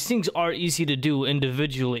do. These things are easy to do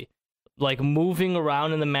individually. Like, moving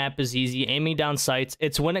around in the map is easy. Aiming down sights.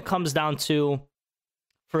 It's when it comes down to,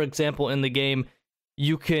 for example, in the game,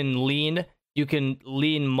 you can lean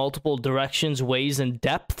multiple directions, ways, and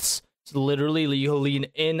depths. So literally, you lean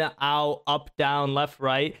in, out, up, down, left,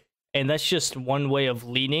 right, and that's just one way of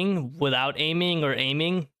leaning without aiming or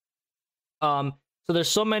aiming. So there's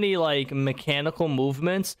so many like mechanical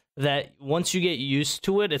movements that once you get used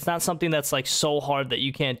to it, it's not something that's like so hard that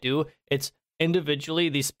you can't do. It's individually,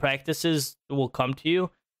 these practices will come to you.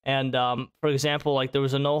 And for example, like there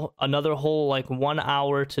was another whole like 1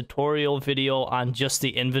 hour tutorial video on just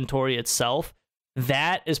the inventory itself.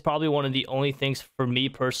 That is probably one of the only things for me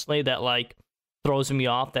personally that like throws me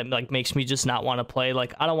off, that like makes me just not want to play.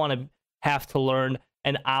 Like, I don't want to have to learn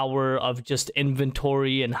an hour of just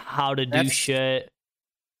inventory and how to do shit.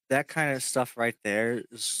 That kind of stuff right there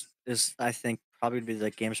is I think probably be the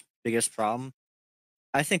game's biggest problem.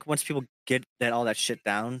 I think once people get all that shit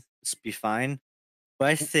down, it's be fine. But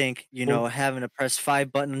I think having to press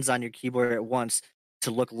 5 buttons on your keyboard at once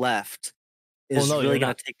to look left is no, really you're going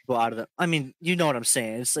not. to take people out of the. I mean, you know what I'm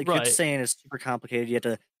saying. It's like you're Right. saying it's super complicated. You have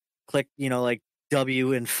to click, like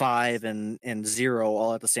W and 5 and 0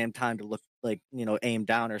 all at the same time to look like, aim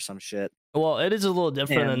down or some shit. Well, it is a little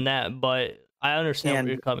different than And that, but I understand where and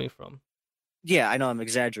you're coming from. yeah, I know I'm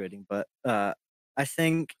exaggerating, but I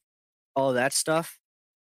think all that stuff,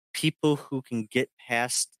 people who can get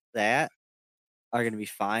past that are going to be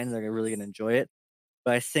fine. They're really going to enjoy it.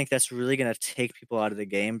 But I think that's really going to take people out of the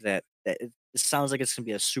game. That it sounds like it's going to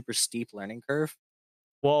be a super steep learning curve.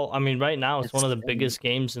 Well, I mean, right now it's one of the And biggest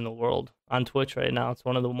games in the world on Twitch right now. It's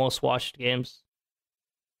one of the most watched games.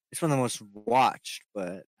 it's one of the most watched,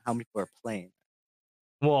 but how many people are playing?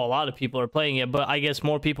 Well, a lot of people are playing it, but I guess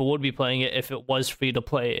more people would be playing it if it was free to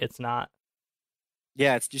play. It's not.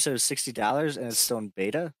 Yeah, you said it was $60 and it's still in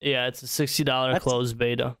beta Yeah, it's a $60 That's- closed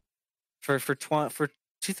beta. for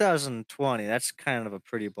 2020. That's kind of a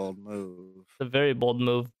pretty bold move. It's a very bold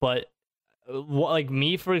move, but like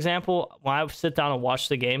me, for example, when I sit down and watch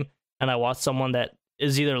the game and I watch someone that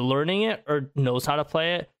is either learning it or knows how to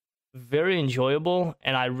play it, very enjoyable,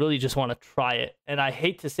 and I really just want to try it. And I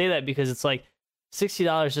hate to say that because it's like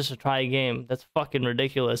 $60 just to try a game. That's fucking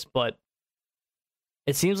ridiculous, but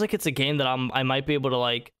it seems like it's a game that I might be able to,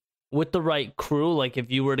 like, with the right crew, like if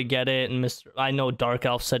you were to get it, and I know Dark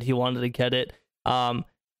Elf said he wanted to get it,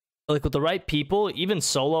 like with the right people, even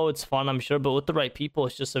solo it's fun, I'm sure, but with the right people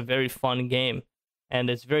it's just a very fun game, and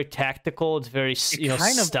it's very tactical, it's very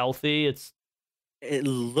kind of- stealthy. It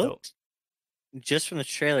looked just from the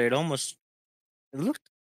trailer. It looked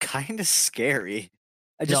kind of scary.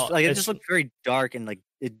 It just looked very dark and like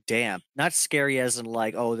damp. Not scary as in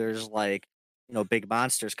like, oh, there's like big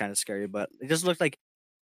monsters, kind of scary, but it just looked like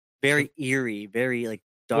very eerie, very like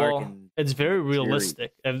dark, well, and it's very dreary.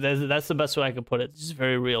 realistic. That's the best way I could put it. It's just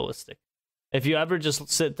very realistic. If you ever just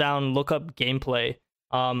sit down and look up gameplay,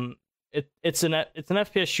 it's an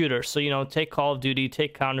FPS shooter. So take Call of Duty,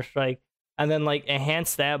 take Counter-Strike, and then like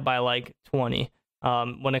enhance that by like 20.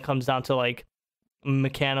 When it comes down to like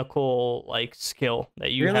mechanical like skill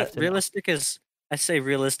that you have to know. Realistic is, I say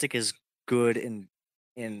realistic is good in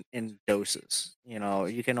doses.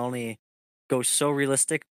 You can only go so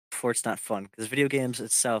realistic before it's not fun, because video games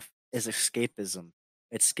itself is escapism.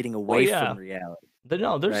 It's getting away from reality.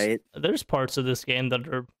 There's parts of this game that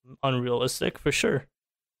are unrealistic for sure.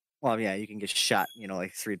 Well, yeah, you can get shot,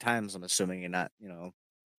 like 3 times. I'm assuming, and not, No,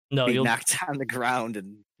 be you'll knocked on the ground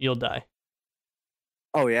and. you'll die.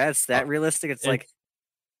 Oh yeah, it's that realistic. It's like, It's-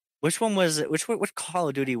 which one was it? Which Call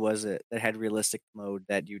of Duty was it that had realistic mode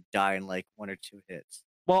that you die in like 1 or 2 hits?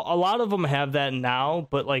 Well, a lot of them have that now,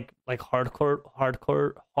 but like hardcore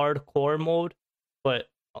mode. But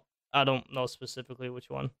I don't know specifically which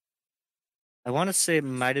one. I want to say it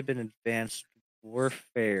might have been Advanced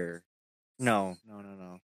Warfare. No.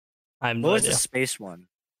 I have no What was idea. the space one?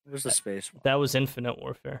 What was the space one? That was Infinite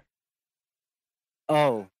Warfare.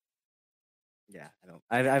 Oh, yeah.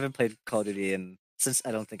 I haven't played Call of Duty since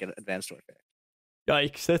I don't think Advanced Warfare.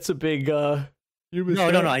 Yikes! That's a big. You missed No,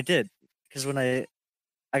 out. I did, because when I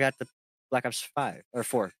got the Black Ops 5 or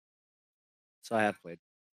 4, so I have played.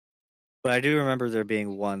 But I do remember there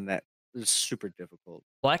being one that was super difficult.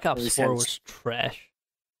 Black Ops least 4 had- was trash.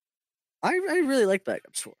 I really liked Black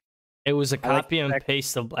Ops 4. It was a I like copy and Black-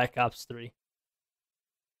 paste of Black Ops 3.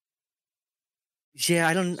 Yeah,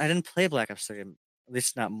 I didn't play Black Ops 3, at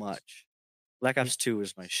least not much. Black Ops 2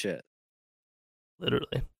 was my shit.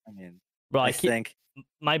 Literally, I mean, bro. I think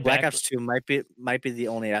my Black back. Ops 2 might be the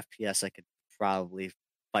only FPS I could probably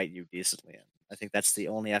fight you decently in. I think that's the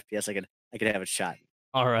only FPS I could have a shot.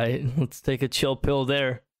 All right, let's take a chill pill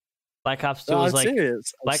there. Black Ops 2 No, was I'm like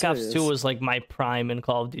serious. I'm Black Ops 2 serious. was like my prime in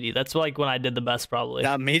Call of Duty. That's like when I did the best, probably.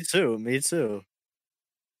 Yeah, me too.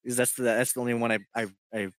 Because that's the only one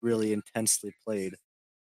I really intensely played.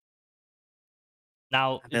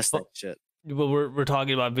 Now I missed that shit. we're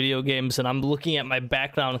talking about video games, and I'm looking at my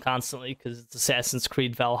background constantly because it's Assassin's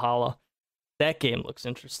Creed Valhalla. That game looks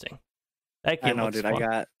interesting. That I game know, looks dude.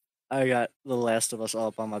 fun. I got The Last of Us all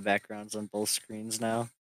up on my backgrounds on both screens now.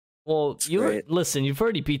 Well, It's great. listen. You've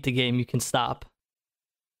already beat the game. You can stop.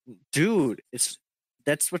 Dude,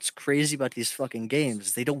 that's what's crazy about these fucking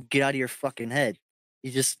games. They don't get out of your fucking head.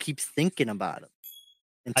 You just keep thinking about them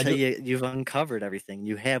until you've uncovered everything.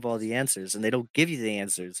 You have all the answers, and they don't give you the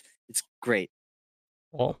answers. It's great.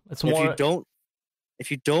 Well, it's If more.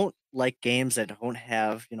 if you don't like games that don't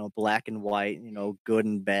have black and white, good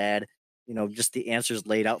and bad, just the answers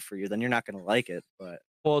laid out for you, then you're not gonna like it. But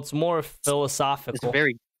Well, it's more philosophical.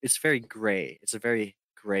 it's very gray. It's a very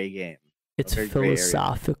gray game. It's very gray area.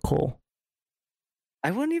 philosophical. I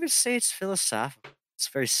wouldn't even say it's philosophical. It's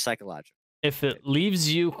very psychological. if it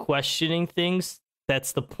leaves you questioning things,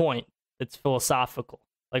 that's the point. It's philosophical.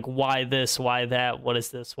 Like, why this? Why that? What is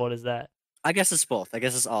this? What is that? I guess it's both. I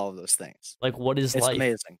guess it's all of those things. Like, what is It's life?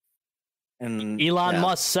 amazing. And Elon yeah.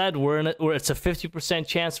 Musk said it's a 50%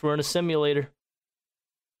 chance we're in a simulator.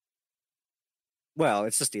 Well,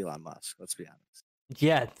 it's just Elon Musk. Let's be honest.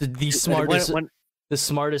 Yeah, the smartest, When- the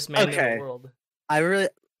smartest man in Okay. the world. I really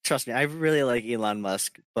trust me. I really like Elon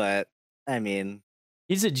Musk, but I mean,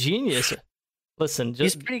 He's a genius. Listen,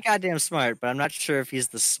 he's just pretty goddamn smart. But I'm not sure if he's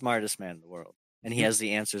the smartest man in the world, and he has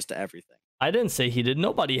the answers to everything. I didn't say he did.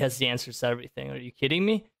 Nobody has the answers to everything. Are you kidding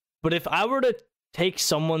me? But if I were to take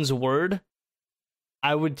someone's word,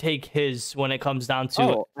 I would take his when it comes down to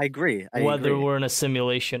Oh, I agree. whether we're in a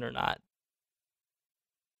simulation or not.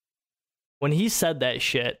 When he said that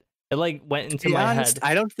shit, it like went into To be my honest, head.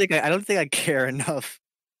 I don't think I care enough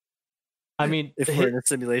I mean, if we're in a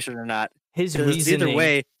simulation or not. his 'Cause reasoning, either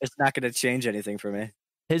way, it's not going to change anything for me.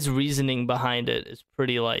 his reasoning behind it is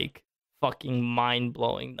pretty like fucking mind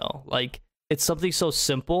blowing though. Like it's something so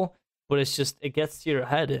simple, but it's just it gets to your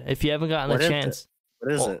head. If you haven't gotten What a is it? chance,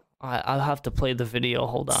 What is well, it? I'll have to play the video.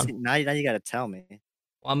 Hold on. See, now you got to tell me.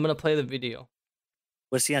 I'm gonna play the video.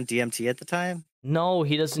 Was he on DMT at the time? No,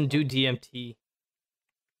 he doesn't do DMT.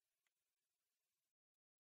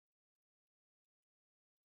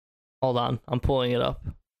 Hold on, I'm pulling it up.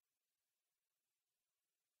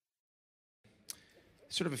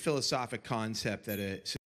 Sort of a philosophic concept that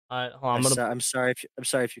All right, hold on, I'm sorry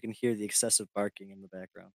if you can hear the excessive barking in the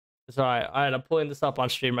background. It's all right. All right, I'm pulling this up on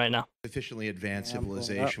stream right now. sufficiently advanced Yeah, I'm pulling it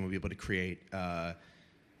civilization will be able to create a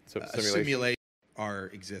Simulation. simulate our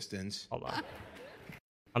existence. Hold on.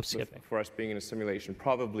 I'm skipping. For us being in a simulation,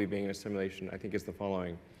 probably being in a simulation, I think is the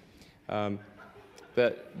following.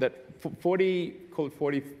 That 40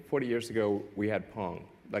 years ago, we had Pong,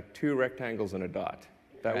 like 2 rectangles and a dot.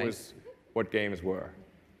 That Right. was what games were.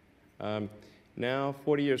 Now,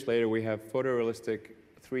 40 years later, we have photorealistic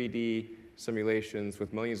 3D simulations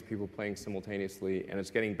with millions of people playing simultaneously, and it's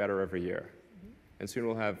getting better every year. And soon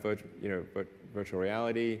we'll have virtual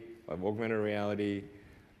reality, augmented reality.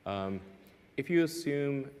 If you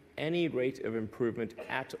assume any rate of improvement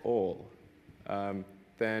at all,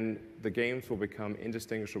 then the games will become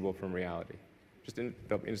indistinguishable from reality, just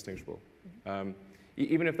indistinguishable.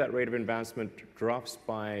 Even if that rate of advancement drops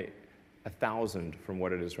by 1,000 from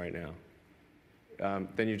what it is right now,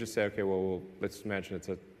 then you just say, okay, well, let's imagine it's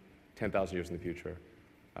 10,000 years in the future,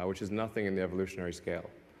 which is nothing in the evolutionary scale.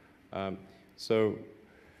 So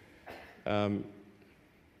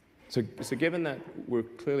given that we're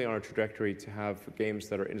clearly on a trajectory to have games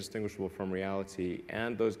that are indistinguishable from reality,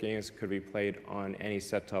 and those games could be played on any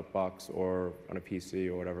set-top box or on a PC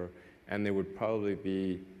or whatever, and there would probably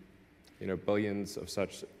be, billions of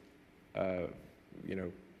such,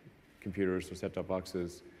 computers or set-top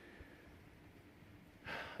boxes,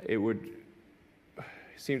 it would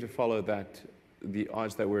seem to follow that the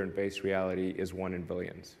odds that we're in base reality is 1 in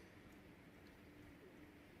billions.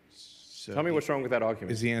 So Tell me what's wrong with that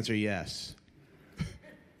argument. Is the answer yes?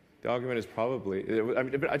 The argument is probably. I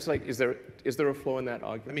mean, but I just like, is there a flaw in that I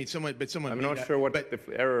argument? mean, someone. I'm not sure what the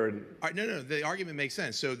error. No. The argument makes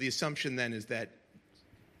sense. So the assumption then is that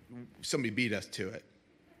somebody beat us to it,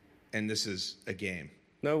 and this is a game.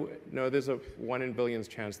 No. There's a 1 in billions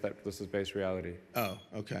chance that this is base reality. Oh,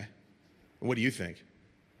 okay. What do you think?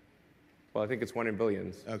 Well, I think it's 1 in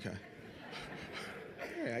billions. Okay.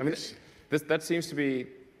 Yeah, I mean, that seems to be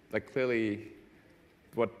like clearly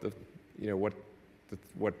what it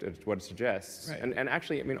suggests. Right. And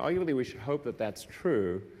actually, I mean, arguably, we should hope that that's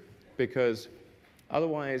true, because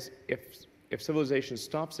otherwise, if civilization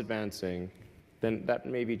stops advancing, then that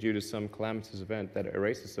may be due to some calamitous event that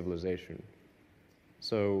erases civilization.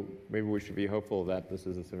 So maybe we should be hopeful that this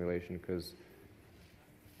is a simulation, because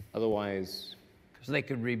otherwise, Because they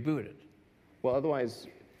could reboot it. well, otherwise,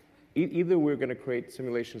 either we're going to create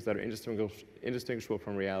simulations that are indistinguishable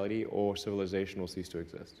from reality, or civilization will cease to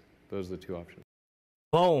exist. Those are the 2 options.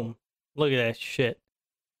 Boom. Look at that shit.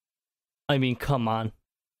 I mean, come on.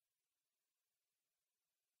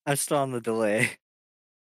 I'm still on the delay.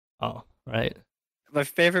 Oh, right. My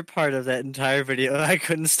favorite part of that entire video, I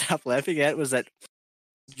couldn't stop laughing at, was that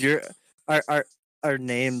our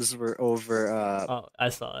names were over. Oh, I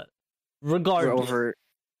saw it. Were Regardless. over.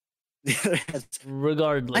 the other heads.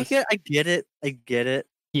 Regardless. I get it.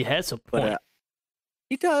 He has a But point.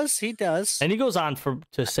 he does. And he goes on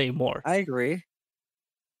to say more. I agree.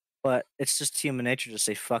 But it's just human nature to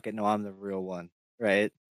say, fuck it, no, I'm the real one,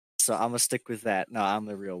 right? So I'm gonna stick with that. No, I'm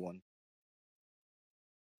the real one.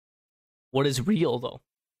 What is real, though?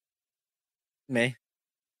 Me.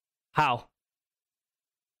 How?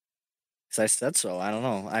 Because I said so. I don't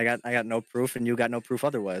know. I got no proof, and you got no proof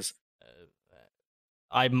otherwise.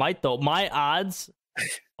 I might though. My odds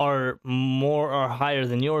are higher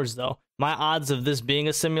than yours though. My odds of this being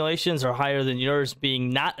a simulation are higher than yours being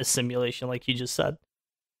not a simulation, like you just said.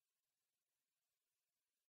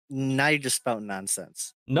 Now you're just spouting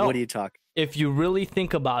nonsense. No. What are you talking? If you really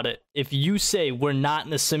think about it, if you say we're not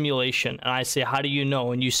in a simulation, and I say, how do you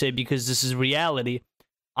know? And you say, because this is reality,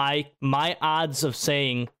 my odds of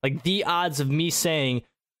saying, like the odds of me saying,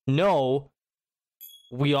 no,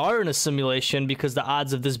 we are in a simulation, because the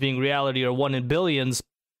odds of this being reality are 1 in billions,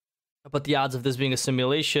 but the odds of this being a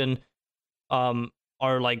simulation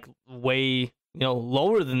are like way,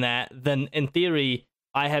 lower than that, then in theory,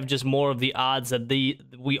 I have just more of the odds that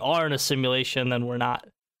we are in a simulation than we're not.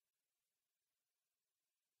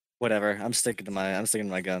 Whatever. I'm sticking to my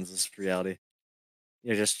guns. This is reality.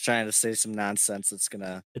 You're just trying to say some nonsense that's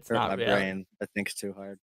gonna hurt not my reality. brain. I think it's too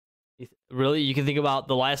hard. Really, you can think about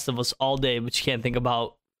The Last of Us all day, but you can't think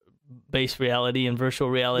about base reality and virtual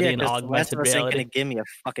reality and 'cause The Last augmented of Us ain't reality. gonna give me a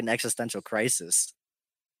fucking existential crisis.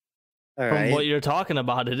 All From right. what you're talking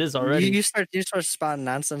about, it is already. You start spouting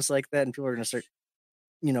nonsense like that, and people are gonna start,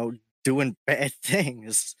 doing bad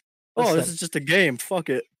things. Oh, this Listen. is just a game. Fuck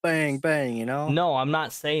it. Bang, bang. No, I'm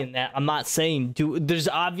not saying that. I'm not saying there's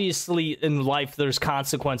obviously in life there's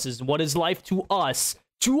consequences. What is life to us?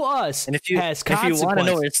 To us, And if you has if you want to consequences.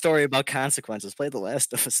 know a story about consequences, play The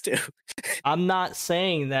Last of Us too. I'm not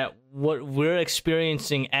saying that what we're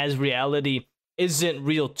experiencing as reality isn't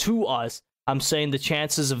real to us. I'm saying the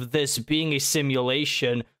chances of this being a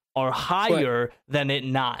simulation are higher than it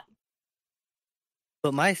not.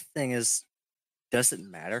 But my thing is, does it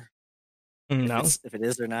matter No, if it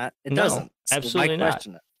is or not? It No, doesn't. So absolutely my not.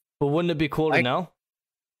 question, but wouldn't it be cool to I- know?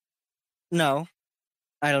 No,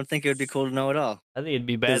 I don't think it would be cool to know at all. I think it'd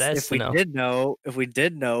be 'Cause badass to know. if we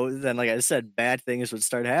did know, then like I said, bad things would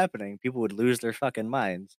start happening. People would lose their fucking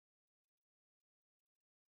minds.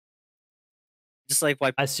 Just like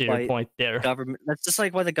why I see your point there. government. That's just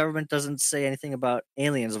like why the government doesn't say anything about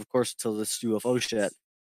aliens, of course, until this UFO shit.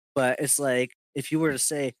 But it's like if you were to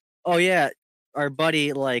say, "Oh yeah, our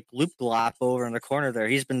buddy like Loop Glop over in the corner there,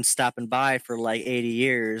 he's been stopping by for like 80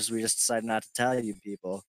 years. We just decided not to tell you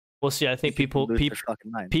people." Well, see, I think people lose their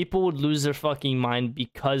fucking mind. people would lose their fucking mind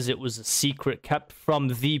because it was a secret kept from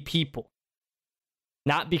the people,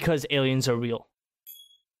 not because aliens are real.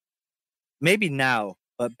 Maybe now,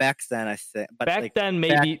 but back then I think. But Back like, then,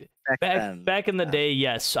 maybe. back then, Back in the yeah. day,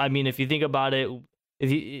 yes. I mean, if you think about it,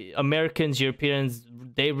 Americans, Europeans,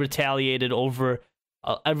 they retaliated over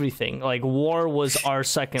everything. Like war was our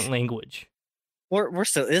second language. We're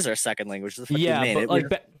still is our second language. The fuck you Yeah, mean? but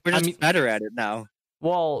like, we're just better at it now.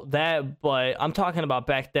 well, but I'm talking about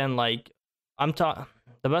back then. Like, the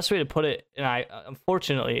best way to put it, and I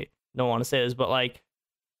unfortunately don't want to say this, but like,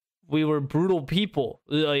 we were brutal people.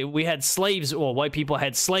 Like, we had slaves. Well, white people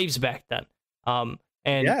had slaves back then.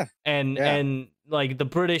 And like the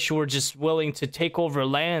British were just willing to take over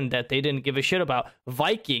land that they didn't give a shit about.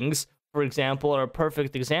 Vikings, for example, are a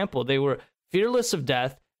perfect example. They were fearless of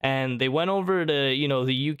death, and they went over to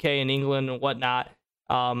the UK and England and whatnot.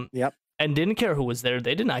 Yep. And didn't care who was there.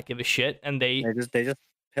 They did not give a shit, and They just Right.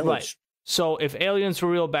 pillaged. So if aliens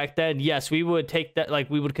were real back then, yes, we would take that, like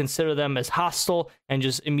we would consider them as hostile and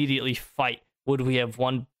just immediately fight. Would we have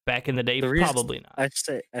won back in the day? The reason- Probably not.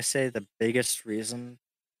 I say the biggest reason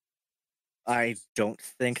I don't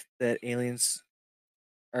think that aliens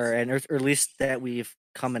or at least that we've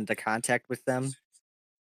come into contact with them,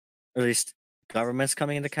 or at least governments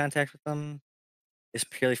coming into contact with them, is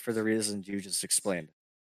purely for the reasons you just explained.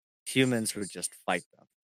 Humans would just fight them.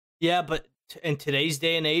 Yeah, but in today's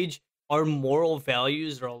day and age, our moral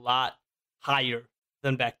values are a lot higher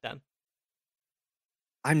than back then.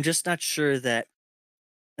 I'm just not sure that.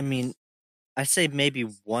 I mean, I say maybe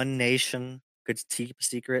one nation could keep a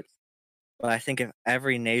secret, but I think if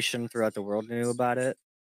every nation throughout the world knew about it,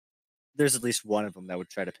 there's at least one of them that would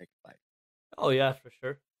try to pick a fight. Oh yeah, for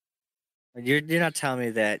sure. Like, you're not telling me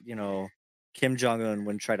that Kim Jong Un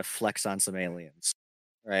wouldn't try to flex on some aliens,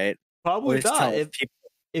 right? Probably Or just not. tell If, people-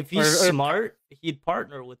 if he's or- smart, he'd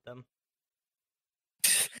partner with them.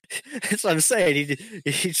 That's what I'm saying.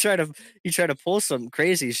 He try to pull some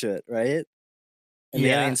crazy shit, right? And the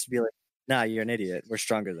Yeah. aliens would be like, "Nah, you're an idiot. We're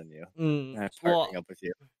stronger than you. We're not partnering up with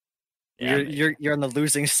you. yeah, You're on the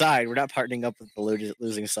losing side. We're not partnering up with the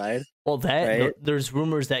losing side." well, right? there's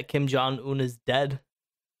rumors that Kim Jong Un is dead.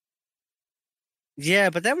 Yeah,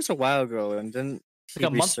 but that was a while ago, and then he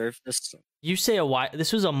Like a month- resurfaced. You say a while.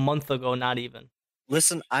 This was a month ago, not even.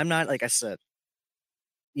 Listen, I'm not, like I said,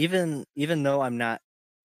 even though I'm not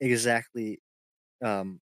exactly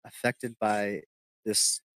affected by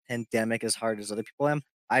this pandemic as hard as other people am,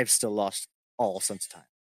 I've still lost all sense of time.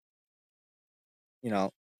 You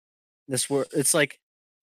know, it's like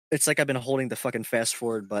I've been holding the fucking fast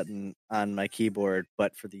forward button on my keyboard,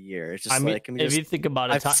 but for the year. It's just I mean, like, can we if just you think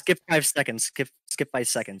about it, I've skipped 5 seconds, skip 5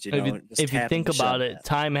 seconds, you know, just if you tap think and shove about it, that.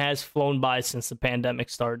 time has flown by since the pandemic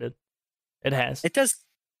started. It has. It does,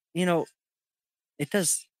 you know, it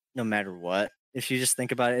does no matter what. If you just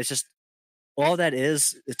think about it, it's just all that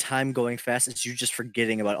is the time going fast is you just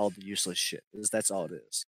forgetting about all the useless shit. That's all it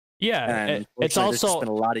is. Yeah, And it's unfortunately, there's just been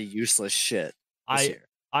a also lot of useless shit this year.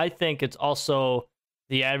 I think it's also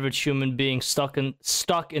the average human being stuck in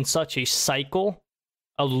such a cycle,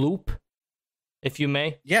 a loop, if you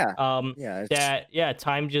may. Yeah. That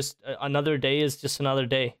time just another day is just another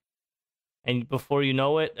day, and before you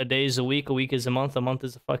know it, a day is a week is a month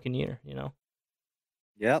is a fucking year. You know.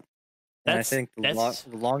 Yep. And I That's think the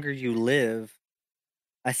longer you live,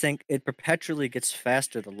 I think it perpetually gets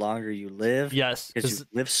faster the longer you live. yes, Because 'cause you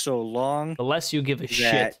live so long the less you give a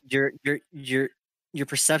that shit. your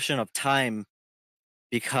perception of time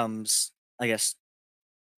becomes, I guess,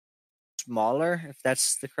 smaller, if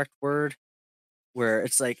that's the correct word. Where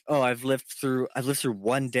it's like, oh, I've lived through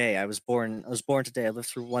 1 day. I was born today. I lived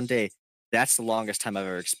through 1 day. That's the longest time I've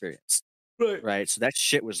ever experienced. Right. So that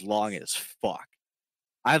shit was long as fuck.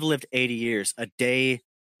 I've lived 80 years. A day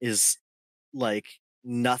is like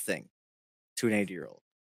nothing to an 80-year-old.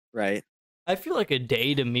 Right. I feel like a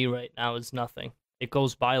day to me right now is nothing. It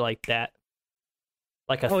goes by like that,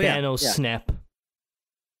 like a Oh, yeah, Thanos yeah. snap.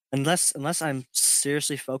 Unless I'm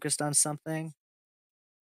seriously focused on something.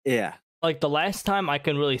 Yeah. Like the last time I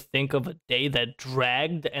can really think of a day that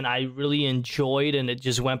dragged and I really enjoyed and it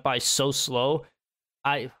just went by so slow,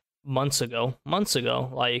 months ago,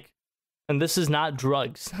 like, and this is not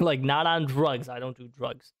drugs, like not on drugs. I don't do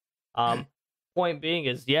drugs. Point being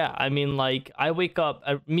is, yeah, I mean, like I wake up,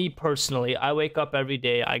 me personally, I wake up every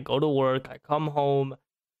day, I go to work, I come home,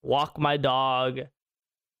 walk my dog,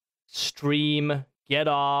 stream, get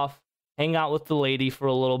off, hang out with the lady for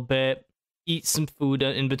a little bit, eat some food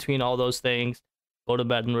in between all those things, go to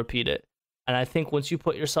bed and repeat it. And I think once you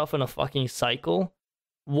put yourself in a fucking cycle,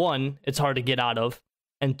 one, it's hard to get out of,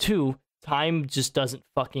 and two, time just doesn't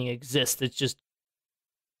fucking exist. It's just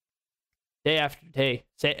day after day.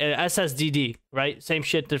 Say SSDD, right? Same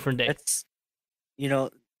shit, different day. It's,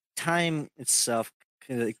 time itself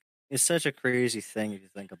is such a crazy thing if you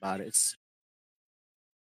think about it.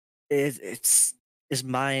 Is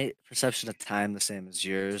my perception of time the same as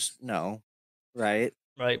yours? No, right?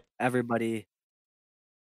 Right. Everybody,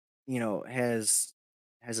 has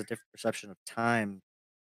a different perception of time.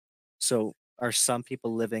 So are some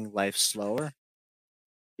people living life slower?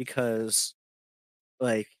 Because,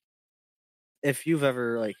 like, if you've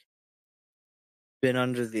ever been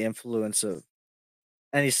under the influence of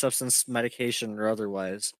any substance, medication or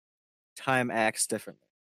otherwise, time acts differently,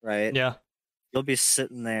 right? Yeah. You'll be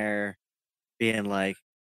sitting there being like,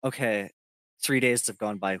 okay, 3 days have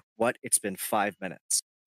gone by. What? It's been 5 minutes,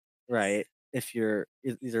 right? If you're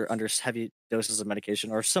either under heavy doses of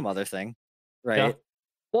medication or some other thing, right? Yeah.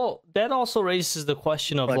 Well, that also raises the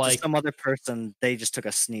question of But to some other person, they just took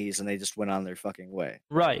a sneeze and they just went on their fucking way.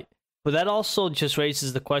 right. But that also just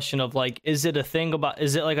raises the question of is it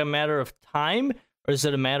like a matter of time or is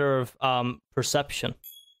it a matter of perception?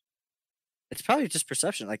 It's probably just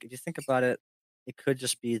perception. Like, if you think about it, it could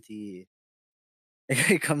just be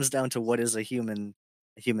it comes down to what is a human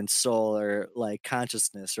soul or like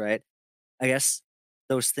consciousness, right? I guess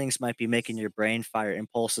those things might be making your brain fire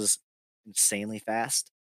impulses insanely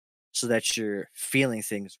fast so that you're feeling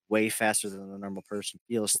things way faster than the normal person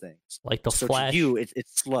feels things. Like the So Flash. to you, it's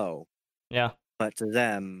slow, Yeah. but to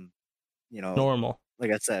them, Normal.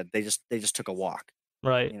 like I said, they just took a walk.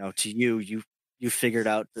 Right. To you figured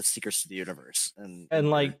out the secrets to the universe, and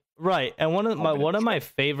right. And one of All my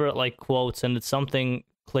favorite quotes, and it's something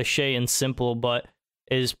cliche and simple, but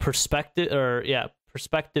is perspective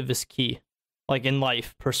perspective is key. Like in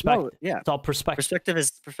life, perspective. yeah, It's all perspective.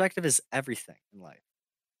 perspective is everything in life.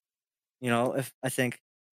 If I think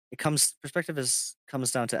perspective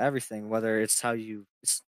comes down to everything, whether it's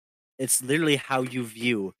it's literally how you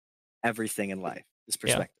view everything in life is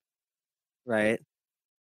perspective, right?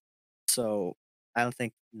 So I don't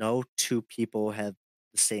think no two people have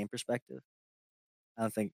the same perspective. I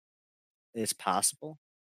don't think it's possible.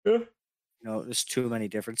 Yeah. There's too many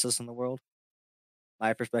differences in the world.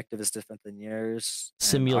 My perspective is different than yours.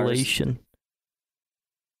 and ours is Simulation.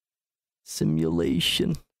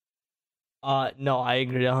 Simulation. No, I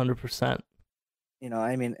agree 100%.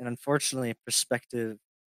 I mean, and unfortunately, perspective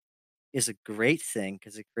is a great thing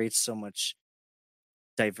because it creates so much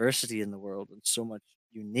diversity in the world and so much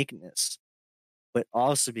uniqueness, but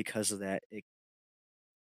also because of that, it,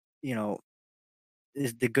 you know,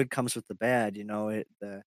 the good comes with the bad.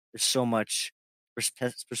 There's so much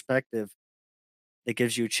perspective that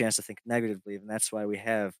gives you a chance to think negatively, and that's why we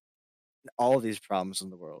have all of these problems in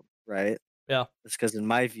the world, right? Yeah. It's because, in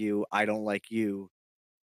my view, I don't like you,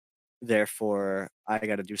 therefore I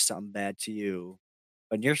got to do something bad to you.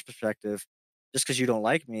 But in your perspective, just because you don't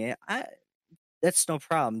like me, that's no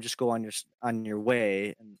problem. Just go on your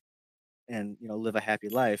way and live a happy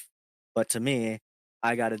life. But to me,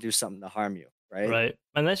 I got to do something to harm you, right? Right.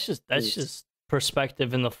 And that's It's- just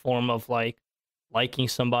perspective in the form of like liking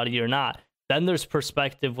somebody or not. Then there's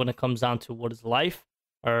perspective when it comes down to what is life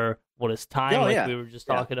or what is time, Oh, like yeah. we were just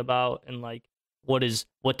Yeah. talking about, and like what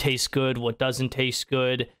tastes good, what doesn't taste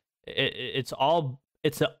good. It's all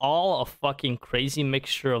a fucking crazy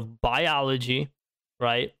mixture of biology,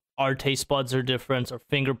 right? Our taste buds are different, our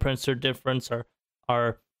fingerprints are different,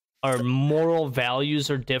 our moral values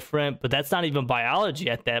are different, but that's not even biology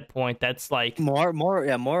at that point. That's like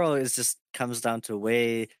moral is just comes down to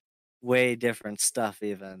way different stuff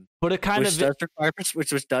even. but it kind Which of does require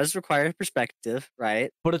which does require perspective,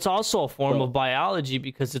 right? but it's also a form Well- of biology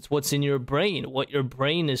because it's what's in your brain, what your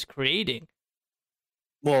brain is creating.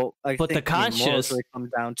 Well, I But the think morals conscious- really come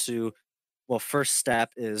down to, well, first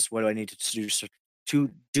step is, what do I need to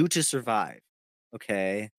do to survive?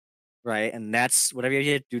 Okay, right, and that's whatever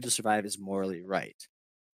you do to survive is morally right.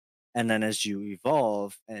 And then as you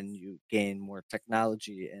evolve and you gain more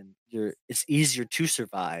technology and it's easier to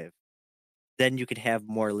survive, then you can have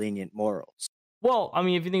more lenient morals. Well, I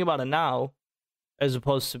mean, if you think about it now, as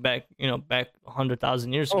opposed to back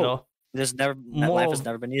 100,000 years ago, Life Moral- has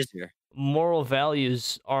never been easier. moral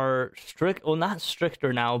values are strict. Well, not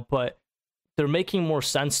stricter now, but they're making more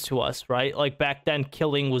sense to us, right? Like back then,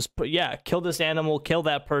 killing was, kill this animal, kill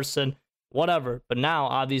that person, whatever. But now,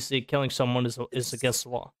 obviously, killing someone is against the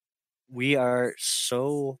law. We are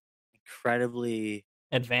so incredibly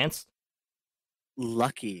Advanced.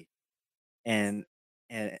 lucky, and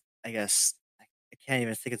I guess I can't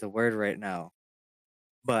even think of the word right now,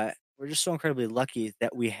 but we're just so incredibly lucky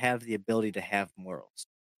that we have the ability to have morals,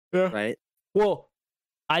 Yeah. right? Well,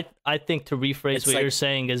 I think to rephrase It's what like- you're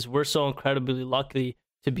saying is we're so incredibly lucky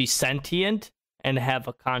to be sentient and have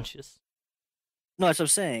a conscience. No, that's what I'm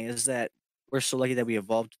saying, is that we're so lucky that we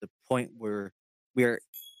evolved to the point where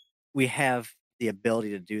we have the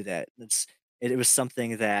ability to do that. It was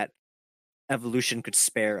something that evolution could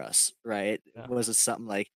spare us, right? Yeah. Was it something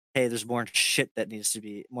like, hey, there's more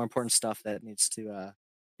important stuff that needs to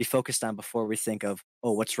be focused on before we think of,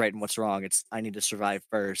 oh, what's right and what's wrong? It's, I need to survive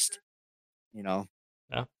first, you know?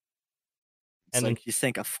 Yeah. It's And- like, you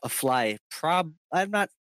think a fly, I'm not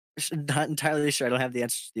entirely sure. I don't have the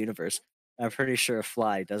answer to the universe. I'm pretty sure a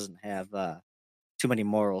fly doesn't have too many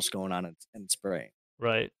morals going on in its brain.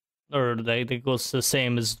 Right. Or they goes the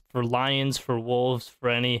same as for lions, for wolves, for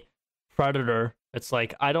any predator. It's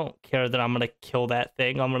like, I don't care that I'm going to kill that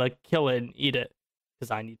thing. I'm going to kill it and eat it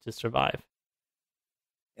because I need to survive.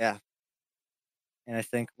 Yeah. And I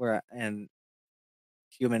think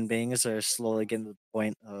human beings are slowly getting to the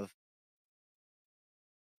point of,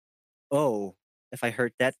 oh, if I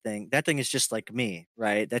hurt that thing is just like me,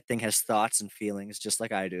 right? That thing has thoughts and feelings just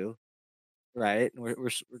like I do, right? And we're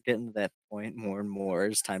getting to that point more and more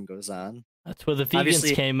as time goes on. That's where the vegans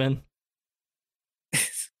Obviously- came in.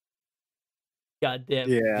 Goddamn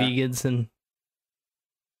Yeah. vegans and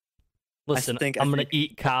listen. think- I'm I gonna think-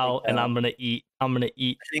 eat cow and I'm gonna eat.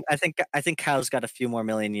 I think cows got a few more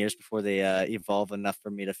million years before they evolve enough for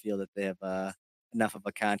me to feel that they have enough of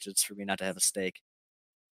a conscience for me not to have a steak.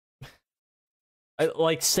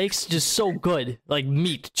 Like steak's just so good. Like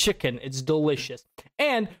meat, chicken, it's delicious.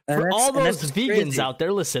 And And for that's- all and those that's what's vegans crazy. out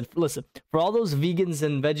there, listen. For all those vegans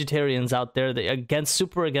and vegetarians out there that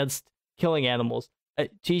super against killing animals,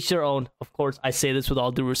 to each their own. Of course, I say this with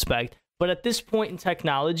all due respect. But at this point in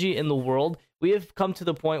technology in the world, we have come to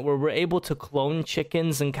the point where we're able to clone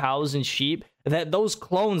chickens and cows and sheep. That those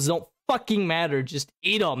clones don't fucking matter. Just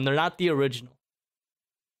eat them. They're not the original.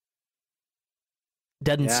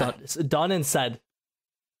 Done and said.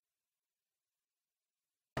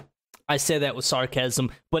 I say that with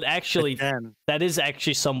sarcasm, but actually, But then, that is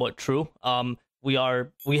actually somewhat true. We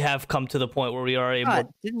have come to the point where we are able.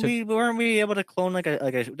 God, weren't we able to clone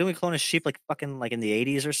didn't we clone a sheep like fucking like in the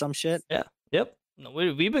 80s or some shit? Yep. No,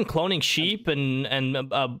 we've been cloning sheep and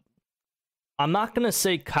I'm not gonna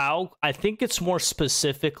say cow. I think it's more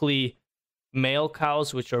specifically male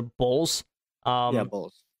cows, which are bulls. Yeah,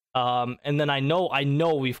 bulls. And then I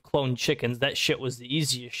know we've cloned chickens. That shit was the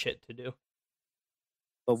easiest shit to do.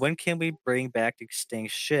 But when can we bring back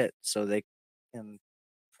extinct shit so they can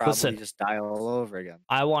probably Listen. just die all over again?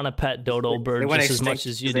 I want to pet dodo They bird went just as much extinct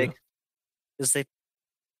as you 'cause they- do. 'cause they,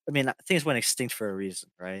 I mean, things went extinct for a reason,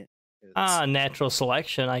 right? Natural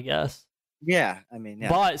selection, I guess. Yeah, I mean, yeah.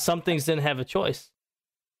 But some things didn't have a choice.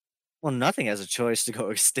 Well, nothing has a choice to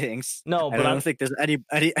go extinct. No, I but don't think there's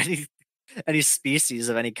any species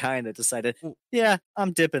of any kind that decided, yeah,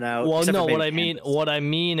 I'm dipping out. Well, except for no, maybe what pandas. I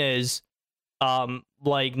mean is,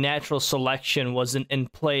 like natural selection wasn't in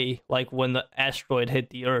play like when the asteroid hit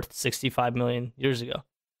the Earth 65 million years ago.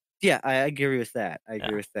 Yeah, I agree with that. I Yeah.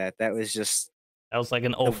 agree with that. That was just That was like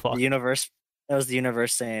an oh fuck. the universe. That was the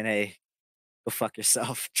universe saying, "Hey, go fuck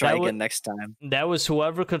yourself. Try That wa- again next time." That was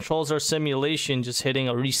whoever controls our simulation just hitting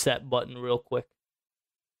a reset button real quick.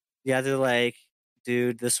 Yeah, they're like,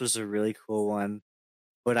 "Dude, this was a really cool one,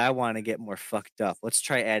 but I want to get more fucked up. Let's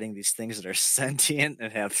try adding these things that are sentient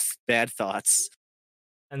and have bad thoughts."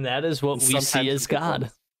 And that is what And we see sometimes as good God.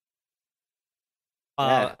 ones.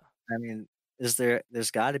 Uh, Yeah. I mean,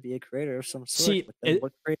 there's got to be a creator of some sort. See, but then it-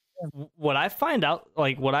 what created him? what I find out,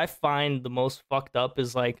 like what I find the most fucked up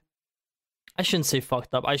is like, I shouldn't say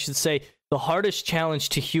fucked up. I should say the hardest challenge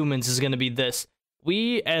to humans is going to be this.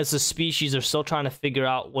 We as a species are still trying to figure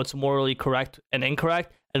out what's morally correct and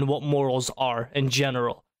incorrect and what morals are in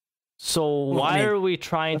general. So Well, I why mean, are we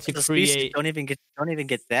trying Us to as a species create? don't even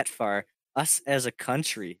get that far. Us as a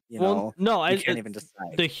country, Well, no, we can't even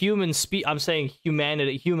decide. the human I'm saying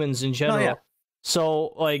humanity, humans in general. yeah.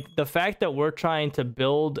 So like the fact that we're trying to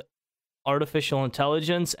build artificial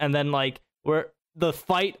intelligence and then like we're the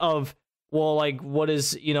fight of, well, like what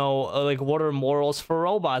is, like what are morals for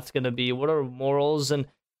robots going to be? What are morals, and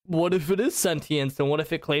what if it is sentient, and what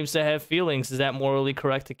if it claims to have feelings? Is that morally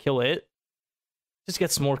correct to kill it? Just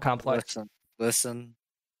gets more complex. Listen.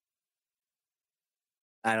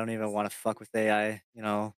 I don't even want to fuck with AI.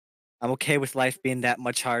 I'm okay with life being that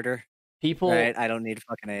much harder. People Right? I don't need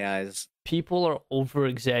fucking AIs. people are over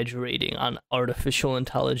exaggerating on artificial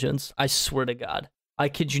intelligence. I swear to God. I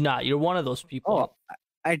kid you not. You're one of those people. Oh,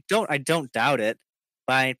 I don't doubt it.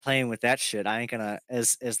 But I ain't playing with that shit. I ain't gonna,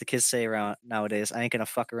 as the kids say around nowadays, I ain't gonna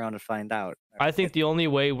fuck around and find out. I think the only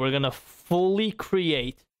way we're gonna fully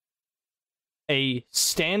create a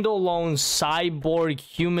standalone cyborg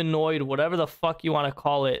humanoid, whatever the fuck you want to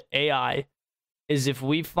call it, AI, is if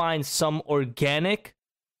we find some organic,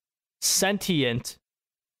 sentient,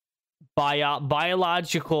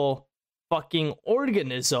 biological fucking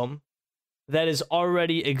organism that is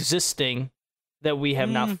already existing that we have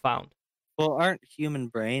not found. Well, aren't human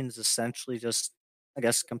brains essentially just, I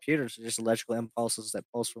guess, computers, just electrical impulses that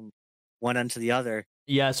pulse from one end to the other?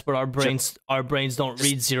 Yes, but our brains don't just-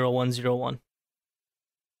 read 0101.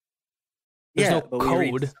 There's no but we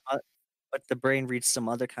read code. but the brain reads some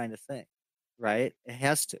other kind of thing, right? It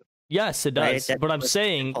has to. Yes, it Right? does. That But I'm puts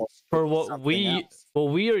saying impulse for towards what something we else.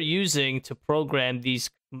 are using to program these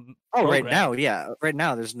Oh, right programs. now, yeah. Right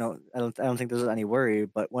now, there's no. I don't think there's any worry.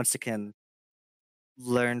 But once it can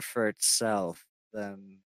learn for itself,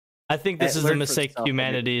 then I think this is the learn for mistake itself, I mean-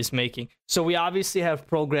 humanity is making. So we obviously have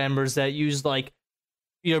programmers that use like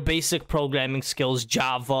your basic programming skills,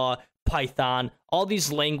 Java, Python, all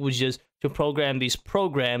these languages to program these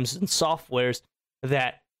programs and softwares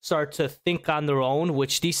that start to think on their own,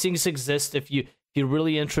 which these things exist. If you're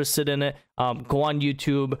really interested in it, go on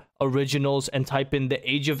YouTube Originals and type in The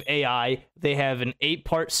Age of AI. They have an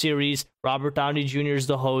 8-part series. Robert Downey Jr. is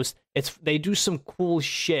the host. They do some cool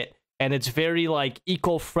shit, and it's very like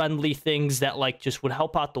eco-friendly things that like just would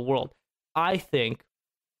help out the world. I think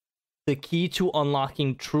the key to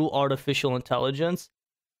unlocking true artificial intelligence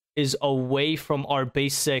is away from our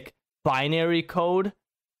basic binary code,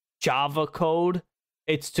 Java code.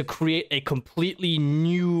 It's to create a completely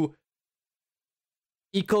new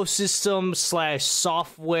ecosystem /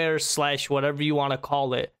 software / whatever you want to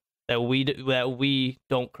call it that we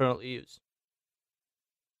don't currently use.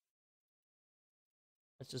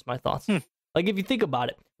 That's just my thoughts. Like if you think about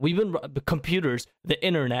it, we've been computers, the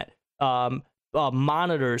internet,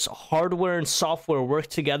 monitors, hardware and software work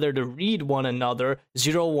together to read one another,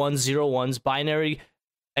 0101s, binary,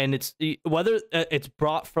 and it's whether it's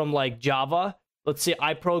brought from like Java. Let's say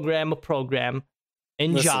I program a program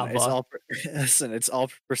in Java. It's all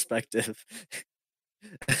perspective.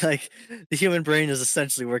 Like the human brain is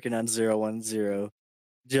essentially working on 010.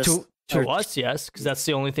 Just to us, yes, because that's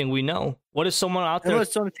the only thing we know. What is someone out no, there?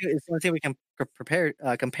 it's the only thing we can compare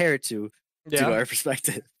it to due to our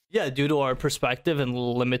perspective. Yeah, due to our perspective and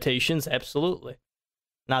limitations, absolutely.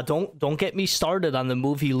 Now, don't get me started on the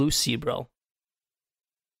movie Lucy, bro.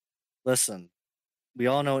 Listen, we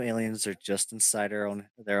all know aliens are just inside their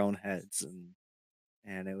own heads, and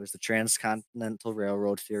and it was the Transcontinental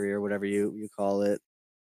Railroad theory, or whatever you call it.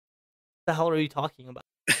 The hell are you talking about?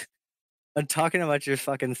 I'm talking about your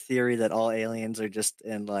fucking theory that all aliens are just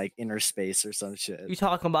in like inner space or some shit. You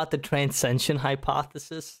talking about the transcension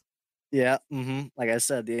hypothesis? Yeah, like I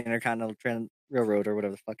said, the Intercontinental Railroad or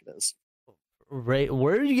whatever the fuck it is. Where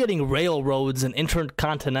are you getting railroads and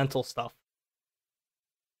intercontinental stuff?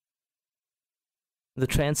 The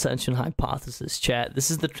transcension hypothesis, chat. This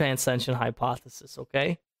is the transcension hypothesis,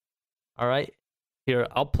 okay? All right. Here,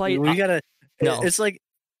 I'll play. We gotta. No. It's like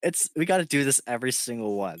we gotta do this every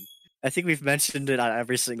single one. I think we've mentioned it on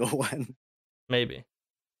every single one. Maybe.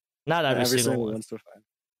 Not every single one. So far.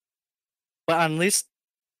 But at least,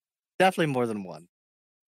 definitely more than one.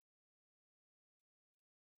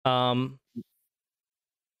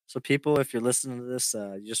 So people, if you're listening to this,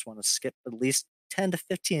 you just want to skip at least 10 to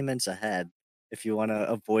 15 minutes ahead if you want to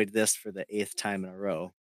avoid this for the 8th time in a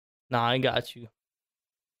row. Nah, I got you.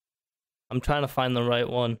 I'm trying to find the right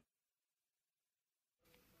one.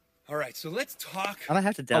 All right, so let's talk. I'm gonna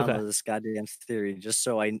have to download this goddamn theory just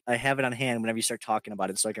so I have it on hand whenever you start talking about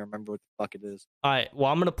it, so I can remember what the fuck it is. All right, well,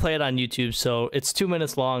 I'm gonna play it on YouTube, so it's 2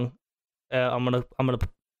 minutes long. I'm gonna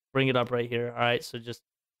bring it up right here. All right, so just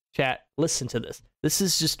chat, listen to this. This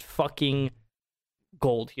is just fucking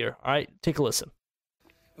gold here. All right, take a listen.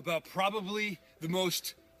 About probably the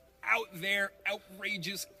most out there,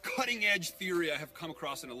 outrageous, cutting-edge theory I have come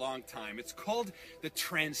across in a long time. It's called the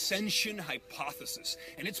transcension hypothesis,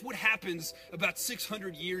 and it's what happens about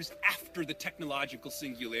 600 years after the technological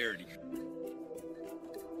singularity.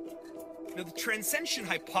 Now, the transcension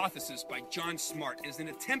hypothesis by John Smart is an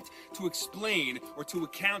attempt to explain or to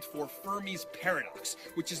account for Fermi's paradox,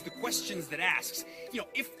 which is the questions that asks,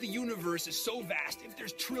 if the universe is so vast, if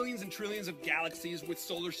there's trillions and trillions of galaxies with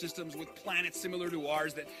solar systems, with planets similar to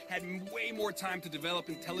ours that had way more time to develop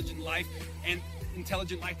intelligent life and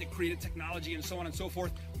intelligent life that created technology and so on and so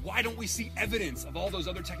forth, why don't we see evidence of all those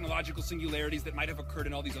other technological singularities that might have occurred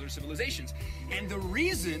in all these other civilizations? And the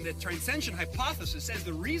reason that transcension hypothesis says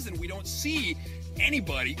the reason we don't see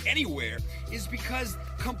anybody anywhere is because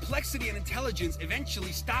complexity and intelligence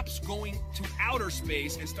eventually stops going to outer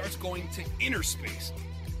space and starts going to inner space.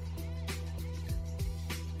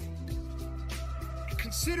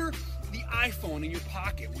 Consider the iPhone in your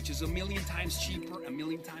pocket, which is 1,000,000 times cheaper,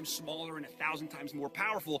 1,000,000 times smaller, and 1,000 times more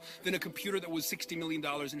powerful than a computer that was $60 million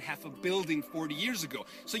and half a building 40 years ago.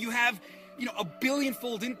 So you have, a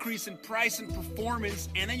billion-fold increase in price and performance,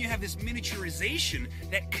 and then you have this miniaturization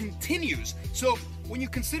that continues. So when you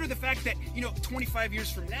consider the fact that, 25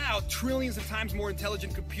 years from now, trillions of times more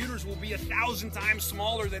intelligent computers will be 1,000 times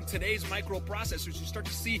smaller than today's microprocessors, you start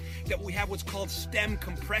to see that we have what's called STEM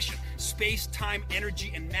compression, space, time,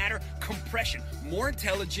 energy, and matter compression. More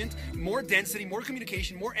intelligent, more density, more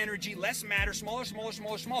communication, more energy, less matter, smaller, smaller,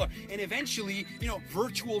 smaller, smaller. And eventually,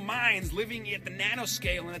 virtual minds living at the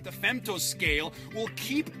nanoscale and at the femtoscale will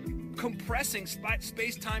keep compressing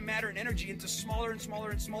space, time, matter, and energy into smaller and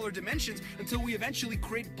smaller and smaller dimensions until we eventually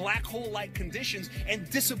create black hole-like conditions and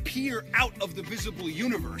disappear out of the visible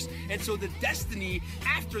universe. And so the destiny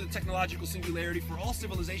after the technological singularity for all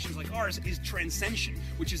civilizations like ours is transcension,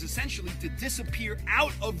 which is essentially to disappear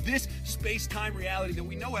out of this space-time reality that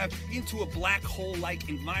we know of into a black hole-like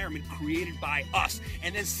environment created by us,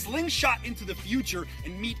 and then slingshot into the future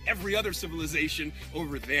and meet every other civilization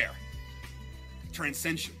over there.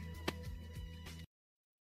 Transcension.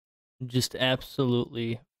 Just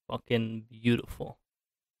absolutely fucking beautiful.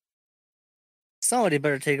 Somebody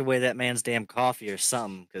better take away that man's damn coffee or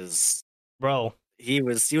something, because bro, he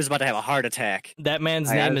was about to have a heart attack. That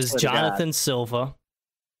man's name is Jonathan Silva.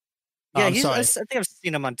 Yeah, I think I've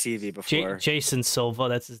seen him on TV before. Jason Silva,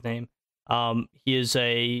 that's his name. He is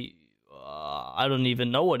a I don't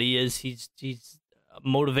even know what he is. He's a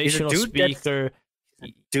motivational speaker.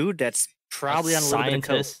 Dude, that's probably on a little bit of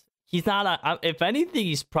coke. He's not. If anything,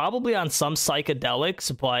 he's probably on some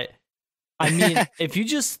psychedelics. But I mean, if you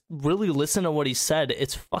just really listen to what he said,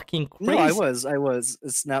 it's fucking crazy. No, I was.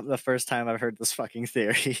 It's not the first time I've heard this fucking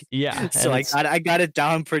theory. Yeah. So I got it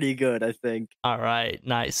down pretty good, I think. All right,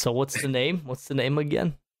 nice. So what's the name? What's the name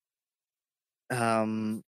again?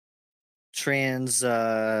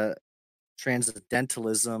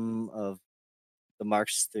 Transcendentalism of the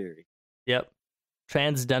Marxist theory. Yep.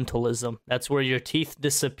 Transcendentalism. That's where your teeth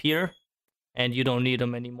disappear and you don't need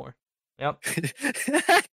them anymore. Yep.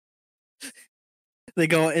 They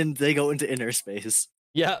go into inner space.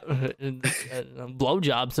 Yeah.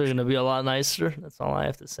 Blowjobs are gonna be a lot nicer. That's all I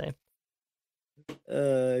have to say.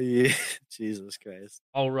 Yeah. Jesus Christ.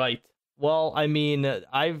 All right. Well, I mean,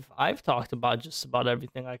 I've talked about just about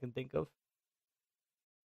everything I can think of.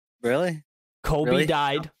 Really? Kobe Really?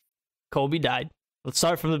 died. Kobe died. Let's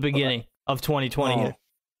start from the beginning of 2020 Oh. here.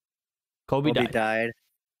 Kobe Kobe died. died.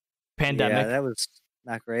 Pandemic. Yeah, that was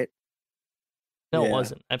not great. No, it Yeah.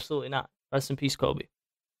 wasn't. Absolutely not. Rest in peace, Kobe.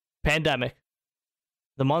 Pandemic.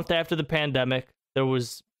 The month after the pandemic, there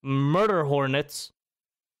was murder hornets,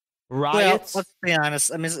 riots. Well, let's be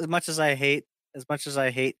honest. I mean, as much as I hate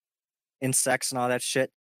insects and all that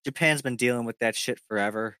shit, Japan's been dealing with that shit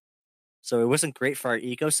forever. So it wasn't great for our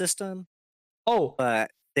ecosystem, oh,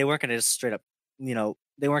 but they weren't gonna just straight up,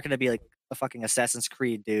 they weren't gonna be like a fucking Assassin's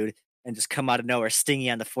Creed dude and just come out of nowhere, sting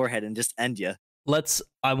you on the forehead, and just end you.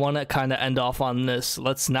 I want to kind of end off on this.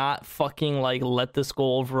 Let's not fucking let this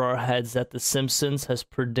go over our heads that The Simpsons has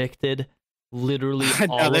predicted literally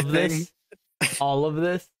all Another of this. All of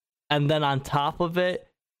this. And then on top of it,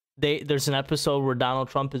 there's an episode where Donald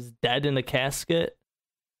Trump is dead in a casket.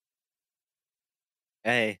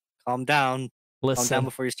 Hey, calm down. Calm down Listen,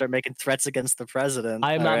 before you start making threats against the president.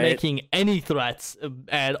 I am all not right? making any threats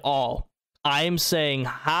at all. I am saying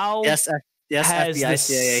Yes, has FBI, this-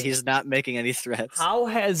 CIA. He's not making any threats. how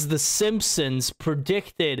has The Simpsons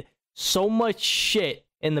predicted so much shit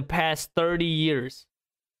in the past 30 years?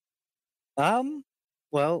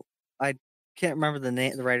 Well, I can't remember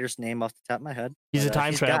the writer's name off the top of my head. He's a but,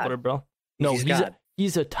 time traveler, God. bro. No, He's he's God.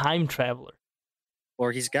 he's a time traveler.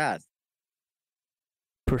 Or he's God.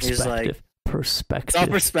 Perspective. It's all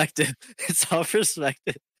perspective. It's all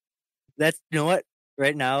perspective. That's, you know what?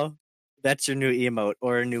 Right now, that's your new emote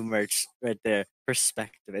or a new merch right there.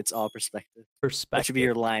 Perspective. It's all perspective. That Perspective. should be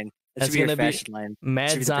your line. That That's should be your gonna be fashion line. Mad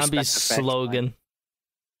should be the Zombie's perspective fashion line. slogan.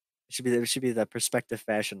 It should be the perspective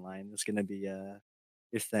fashion line. It's gonna be your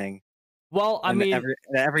thing. Well, I And mean,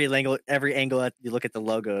 every angle that you look at the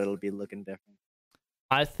logo, it'll be looking different.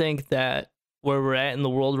 I think that where we're at in the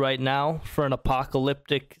world right now, for an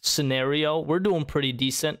apocalyptic scenario, we're doing pretty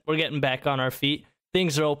decent. We're getting back on our feet.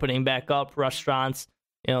 Things are opening back up, restaurants,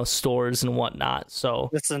 stores and whatnot. So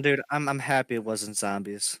Listen, dude, I'm happy it wasn't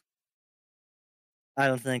zombies. I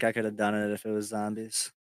don't think I could have done it if it was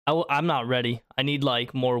zombies. I'm not ready. I need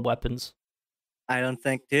more weapons. I don't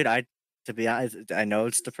think, dude. To be honest, I know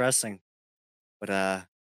it's depressing, but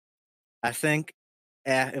I think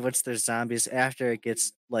if there's zombies after it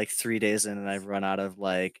gets 3 days in and I've run out of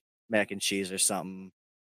mac and cheese or something,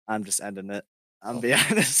 I'm just ending it. I'm be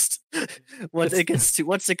honest. Once it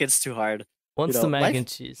gets too hard, Once know, the mac life- and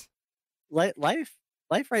cheese.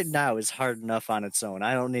 life right now is hard enough on its own.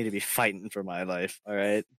 I don't need to be fighting for my life. All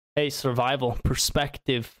right. Hey, survival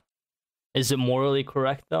perspective. Is it morally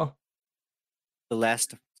correct though? The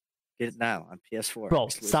Last, get it now on PS4. Bro,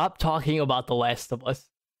 exclusive. stop talking about The Last of Us.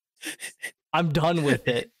 I'm done with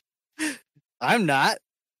it. I'm not.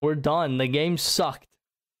 We're done. The game sucked.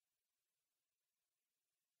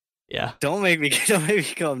 Yeah. Don't make me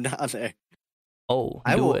come down there. Oh,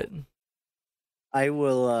 I do will- it. I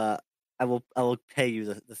will pay you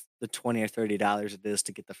the $20 or $30 it is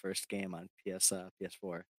to get the first game on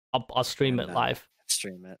PS4. I'll stream it And, live.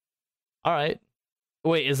 Stream it. All right.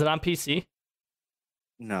 Wait, is it on PC?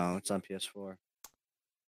 No, it's on PS4.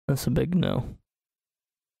 That's a big no.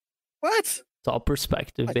 What? It's all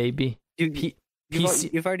perspective, What? baby. You, P- you've, al-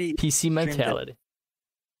 PC you've already PC it. mentality.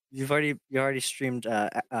 you already streamed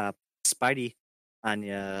Spidey on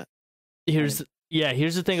your. Here's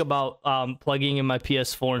the thing about plugging in my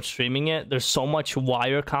PS4 and streaming it. There's so much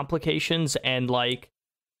wire complications and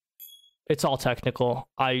it's all technical.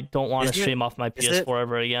 I don't want to Is it- stream off my is it- PS4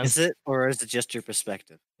 ever again. Is it, or is it just your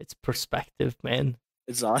perspective? It's perspective, man.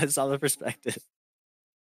 It's all the perspective.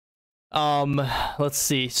 Let's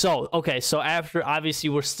see. So after, obviously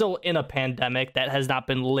we're still in a pandemic that has not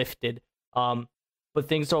been lifted. But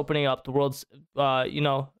things are opening up. The world's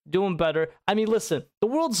doing better. I mean, listen, the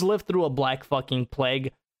world's lived through a black fucking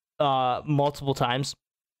plague multiple times.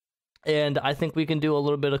 And I think we can do a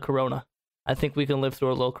little bit of corona. I think we can live through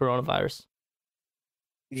a little coronavirus.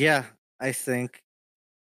 Yeah, I think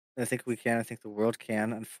we can. I think the world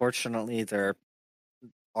can. Unfortunately, there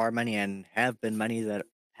are many and have been many that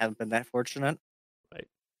haven't been that fortunate. Right.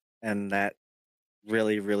 And that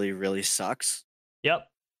really, really, really sucks. Yep.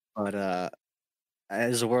 But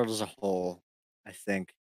as a world as a whole, I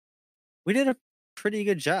think we did a pretty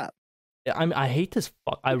good job. I hate this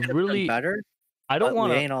fuck. I We could have done really better. I don't but want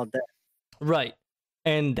We to ain't all dead. Right.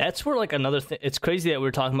 And that's where another thing, it's crazy that we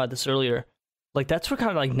were talking about this earlier. That's where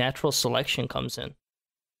kind of natural selection comes in.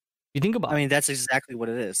 You think about I mean, that's exactly what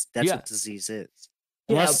it is. That's Yeah. what disease is.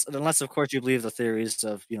 Yeah. Unless of course you believe the theories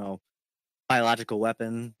of biological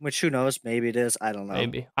weapon, which who knows, maybe it is. I don't know.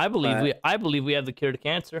 maybe. I believe we have the cure to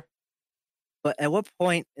cancer. But at what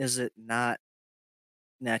point is it not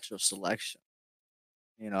natural selection?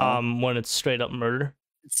 When it's straight up murder.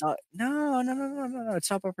 It's not. No. It's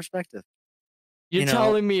not about perspective. You're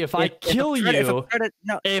telling me if I kill you,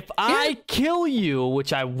 if I kill you,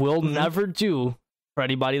 which I will never do for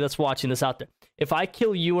anybody that's watching this out there, if I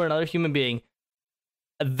kill you or another human being,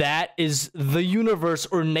 that is the universe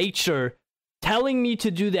or nature telling me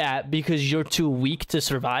to do that because you're too weak to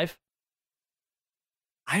survive?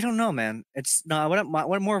 I don't know, man. It's no.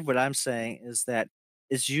 What more of what I'm saying is that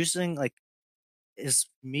is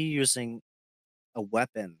me using a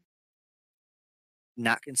weapon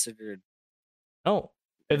not considered? No.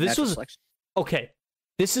 If this was selection? okay,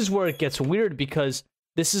 this is where it gets weird because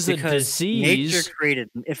this is a disease. Nature created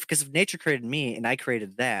if nature created me and I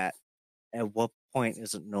created that, at what point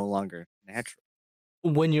is it no longer natural?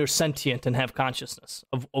 When you're sentient and have consciousness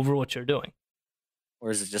over what you're doing,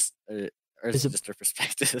 or is it just just a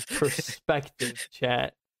perspective? Perspective,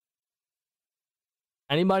 chat.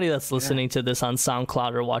 Anybody that's listening to this on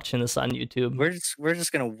SoundCloud or watching this on YouTube, we're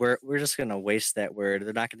just gonna waste that word.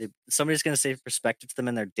 They're not gonna. Somebody's gonna say perspective to them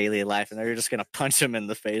in their daily life, and they're just gonna punch them in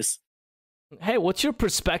the face. Hey, what's your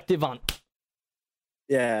perspective on?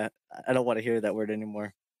 Yeah, I don't want to hear that word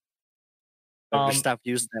anymore. Just stop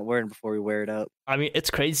using that word before we wear it out. I mean, it's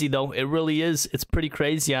crazy though. It really is. It's pretty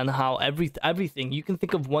crazy on how everything you can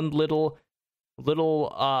think of one little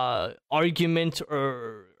argument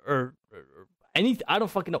or anything. I don't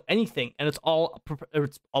fucking know anything, and it's all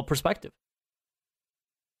perspective.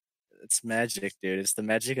 It's magic, dude. It's the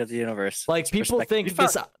magic of the universe. Like people think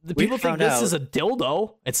this is a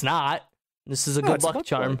dildo. It's not. This is a good luck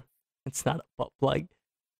charm. It's not a butt plug.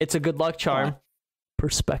 It's a good luck charm.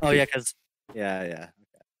 Perspective. Oh yeah, because yeah. Okay.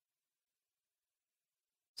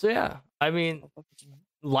 So yeah, I mean,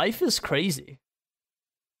 life is crazy.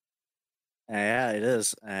 Yeah, it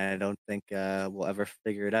is. I don't think we'll ever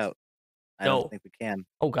figure it out. I don't think we can.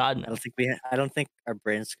 Oh God, no. I don't think our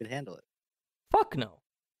brains could handle it. Fuck no.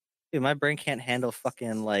 Dude, my brain can't handle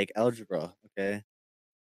fucking like algebra. Okay.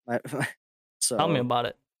 So tell me about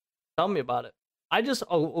it.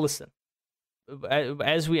 Listen.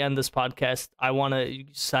 As we end this podcast, I want to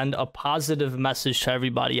send a positive message to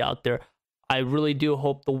everybody out there. I really do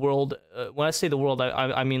hope the world. When I say the world,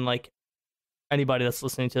 I mean like anybody that's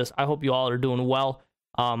listening to this. I hope you all are doing well.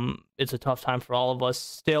 It's a tough time for all of us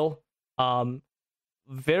still.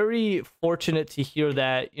 Very fortunate to hear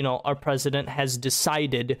that, our president has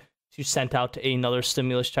decided to send out another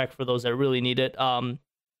stimulus check for those that really need it.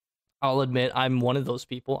 I'll admit I'm one of those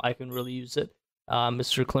people. I can really use it.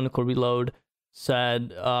 Mr. Clinical Reload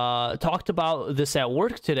talked about this at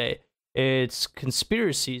work today. It's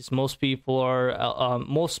conspiracies. Most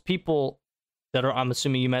people that are, I'm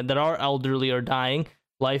assuming you meant, that are elderly are dying.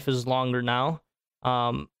 Life is longer now.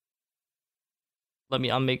 My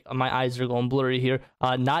eyes are going blurry here.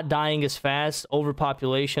 Not dying as fast,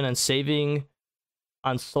 overpopulation, and saving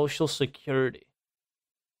on Social Security.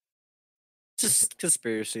 Just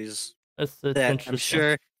conspiracies. That's I'm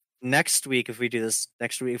sure next week, if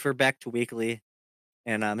we're back to weekly,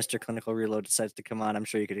 and Mr. Clinical Reload decides to come on, I'm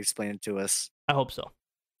sure you could explain it to us. I hope so.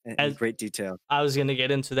 In great detail. I was gonna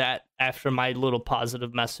get into that after my little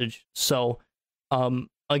positive message. So,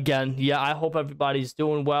 again, yeah, I hope everybody's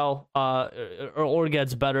doing well, or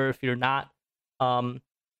gets better if you're not.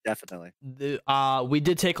 Definitely. We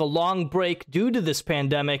did take a long break due to this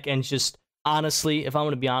pandemic, and just honestly, if I'm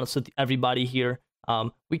going to be honest with everybody here,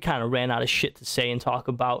 we kind of ran out of shit to say and talk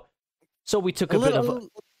about. So we took We took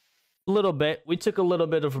a little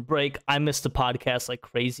bit of a break. I missed the podcast like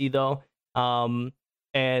crazy though.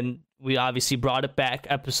 And we obviously brought it back,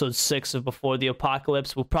 episode 6 of Before the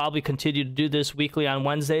Apocalypse. We'll probably continue to do this weekly on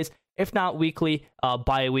Wednesdays, if not weekly,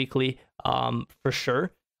 bi-weekly, for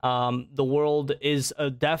sure. The world is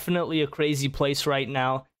definitely a crazy place right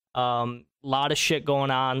now. Lot of shit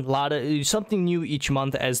going on, something new each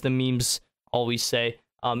month, as the memes always say.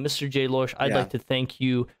 Mr. J. Lorsch, I'd like to thank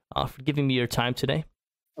you for giving me your time today.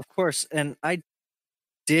 Of course, and I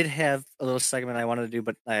did have a little segment I wanted to do,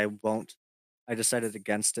 but I won't. I decided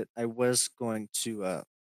against it. I was going to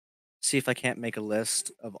see if I can't make a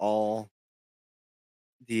list of all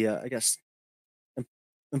the, I guess,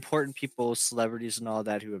 important people, celebrities, and all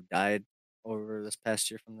that who have died over this past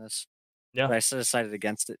year from this. Yeah. But I decided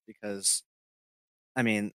against it because, I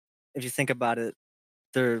mean, if you think about it,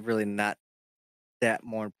 they're really not that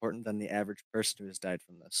more important than the average person who has died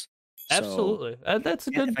from this. Absolutely. That's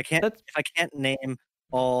a good... If I can't name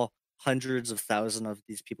all hundreds of thousands of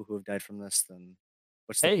these people who have died from this, then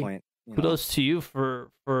what's the point? Kudos to you for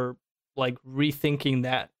like rethinking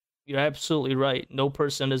that. You're absolutely right. No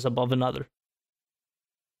person is above another.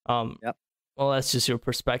 Yep. Well, that's just your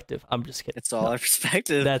perspective. I'm just kidding. It's all our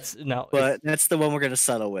perspective. That's no. But that's the one we're gonna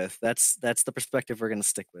settle with. That's the perspective we're gonna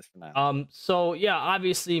stick with for now. So yeah,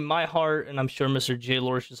 obviously my heart, and I'm sure Mr. J.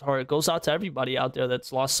 Lorsch's heart, goes out to everybody out there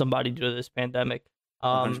that's lost somebody due to this pandemic.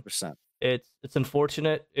 100%. It's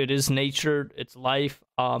unfortunate. It is nature. It's life.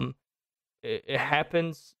 It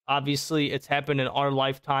happens. Obviously, it's happened in our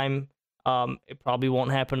lifetime. It probably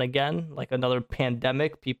won't happen again, like another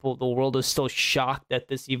pandemic. The world is still shocked that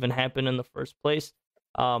this even happened in the first place.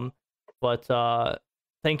 But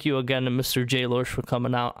thank you again to Mr. J. Lorsch for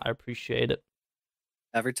coming out. I appreciate it.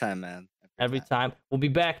 Every time, man. Every time. We'll be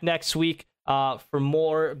back next week for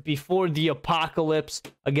more Before the Apocalypse.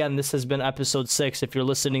 Again, this has been episode 6. If you're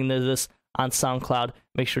listening to this on SoundCloud,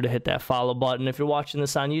 make sure to hit that follow button. If you're watching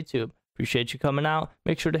this on YouTube, appreciate you coming out.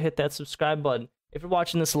 Make sure to hit that subscribe button. If you're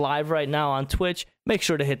watching this live right now on Twitch, make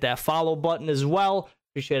sure to hit that follow button as well.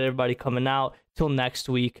 Appreciate everybody coming out. Till next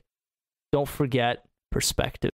week, don't forget perspective.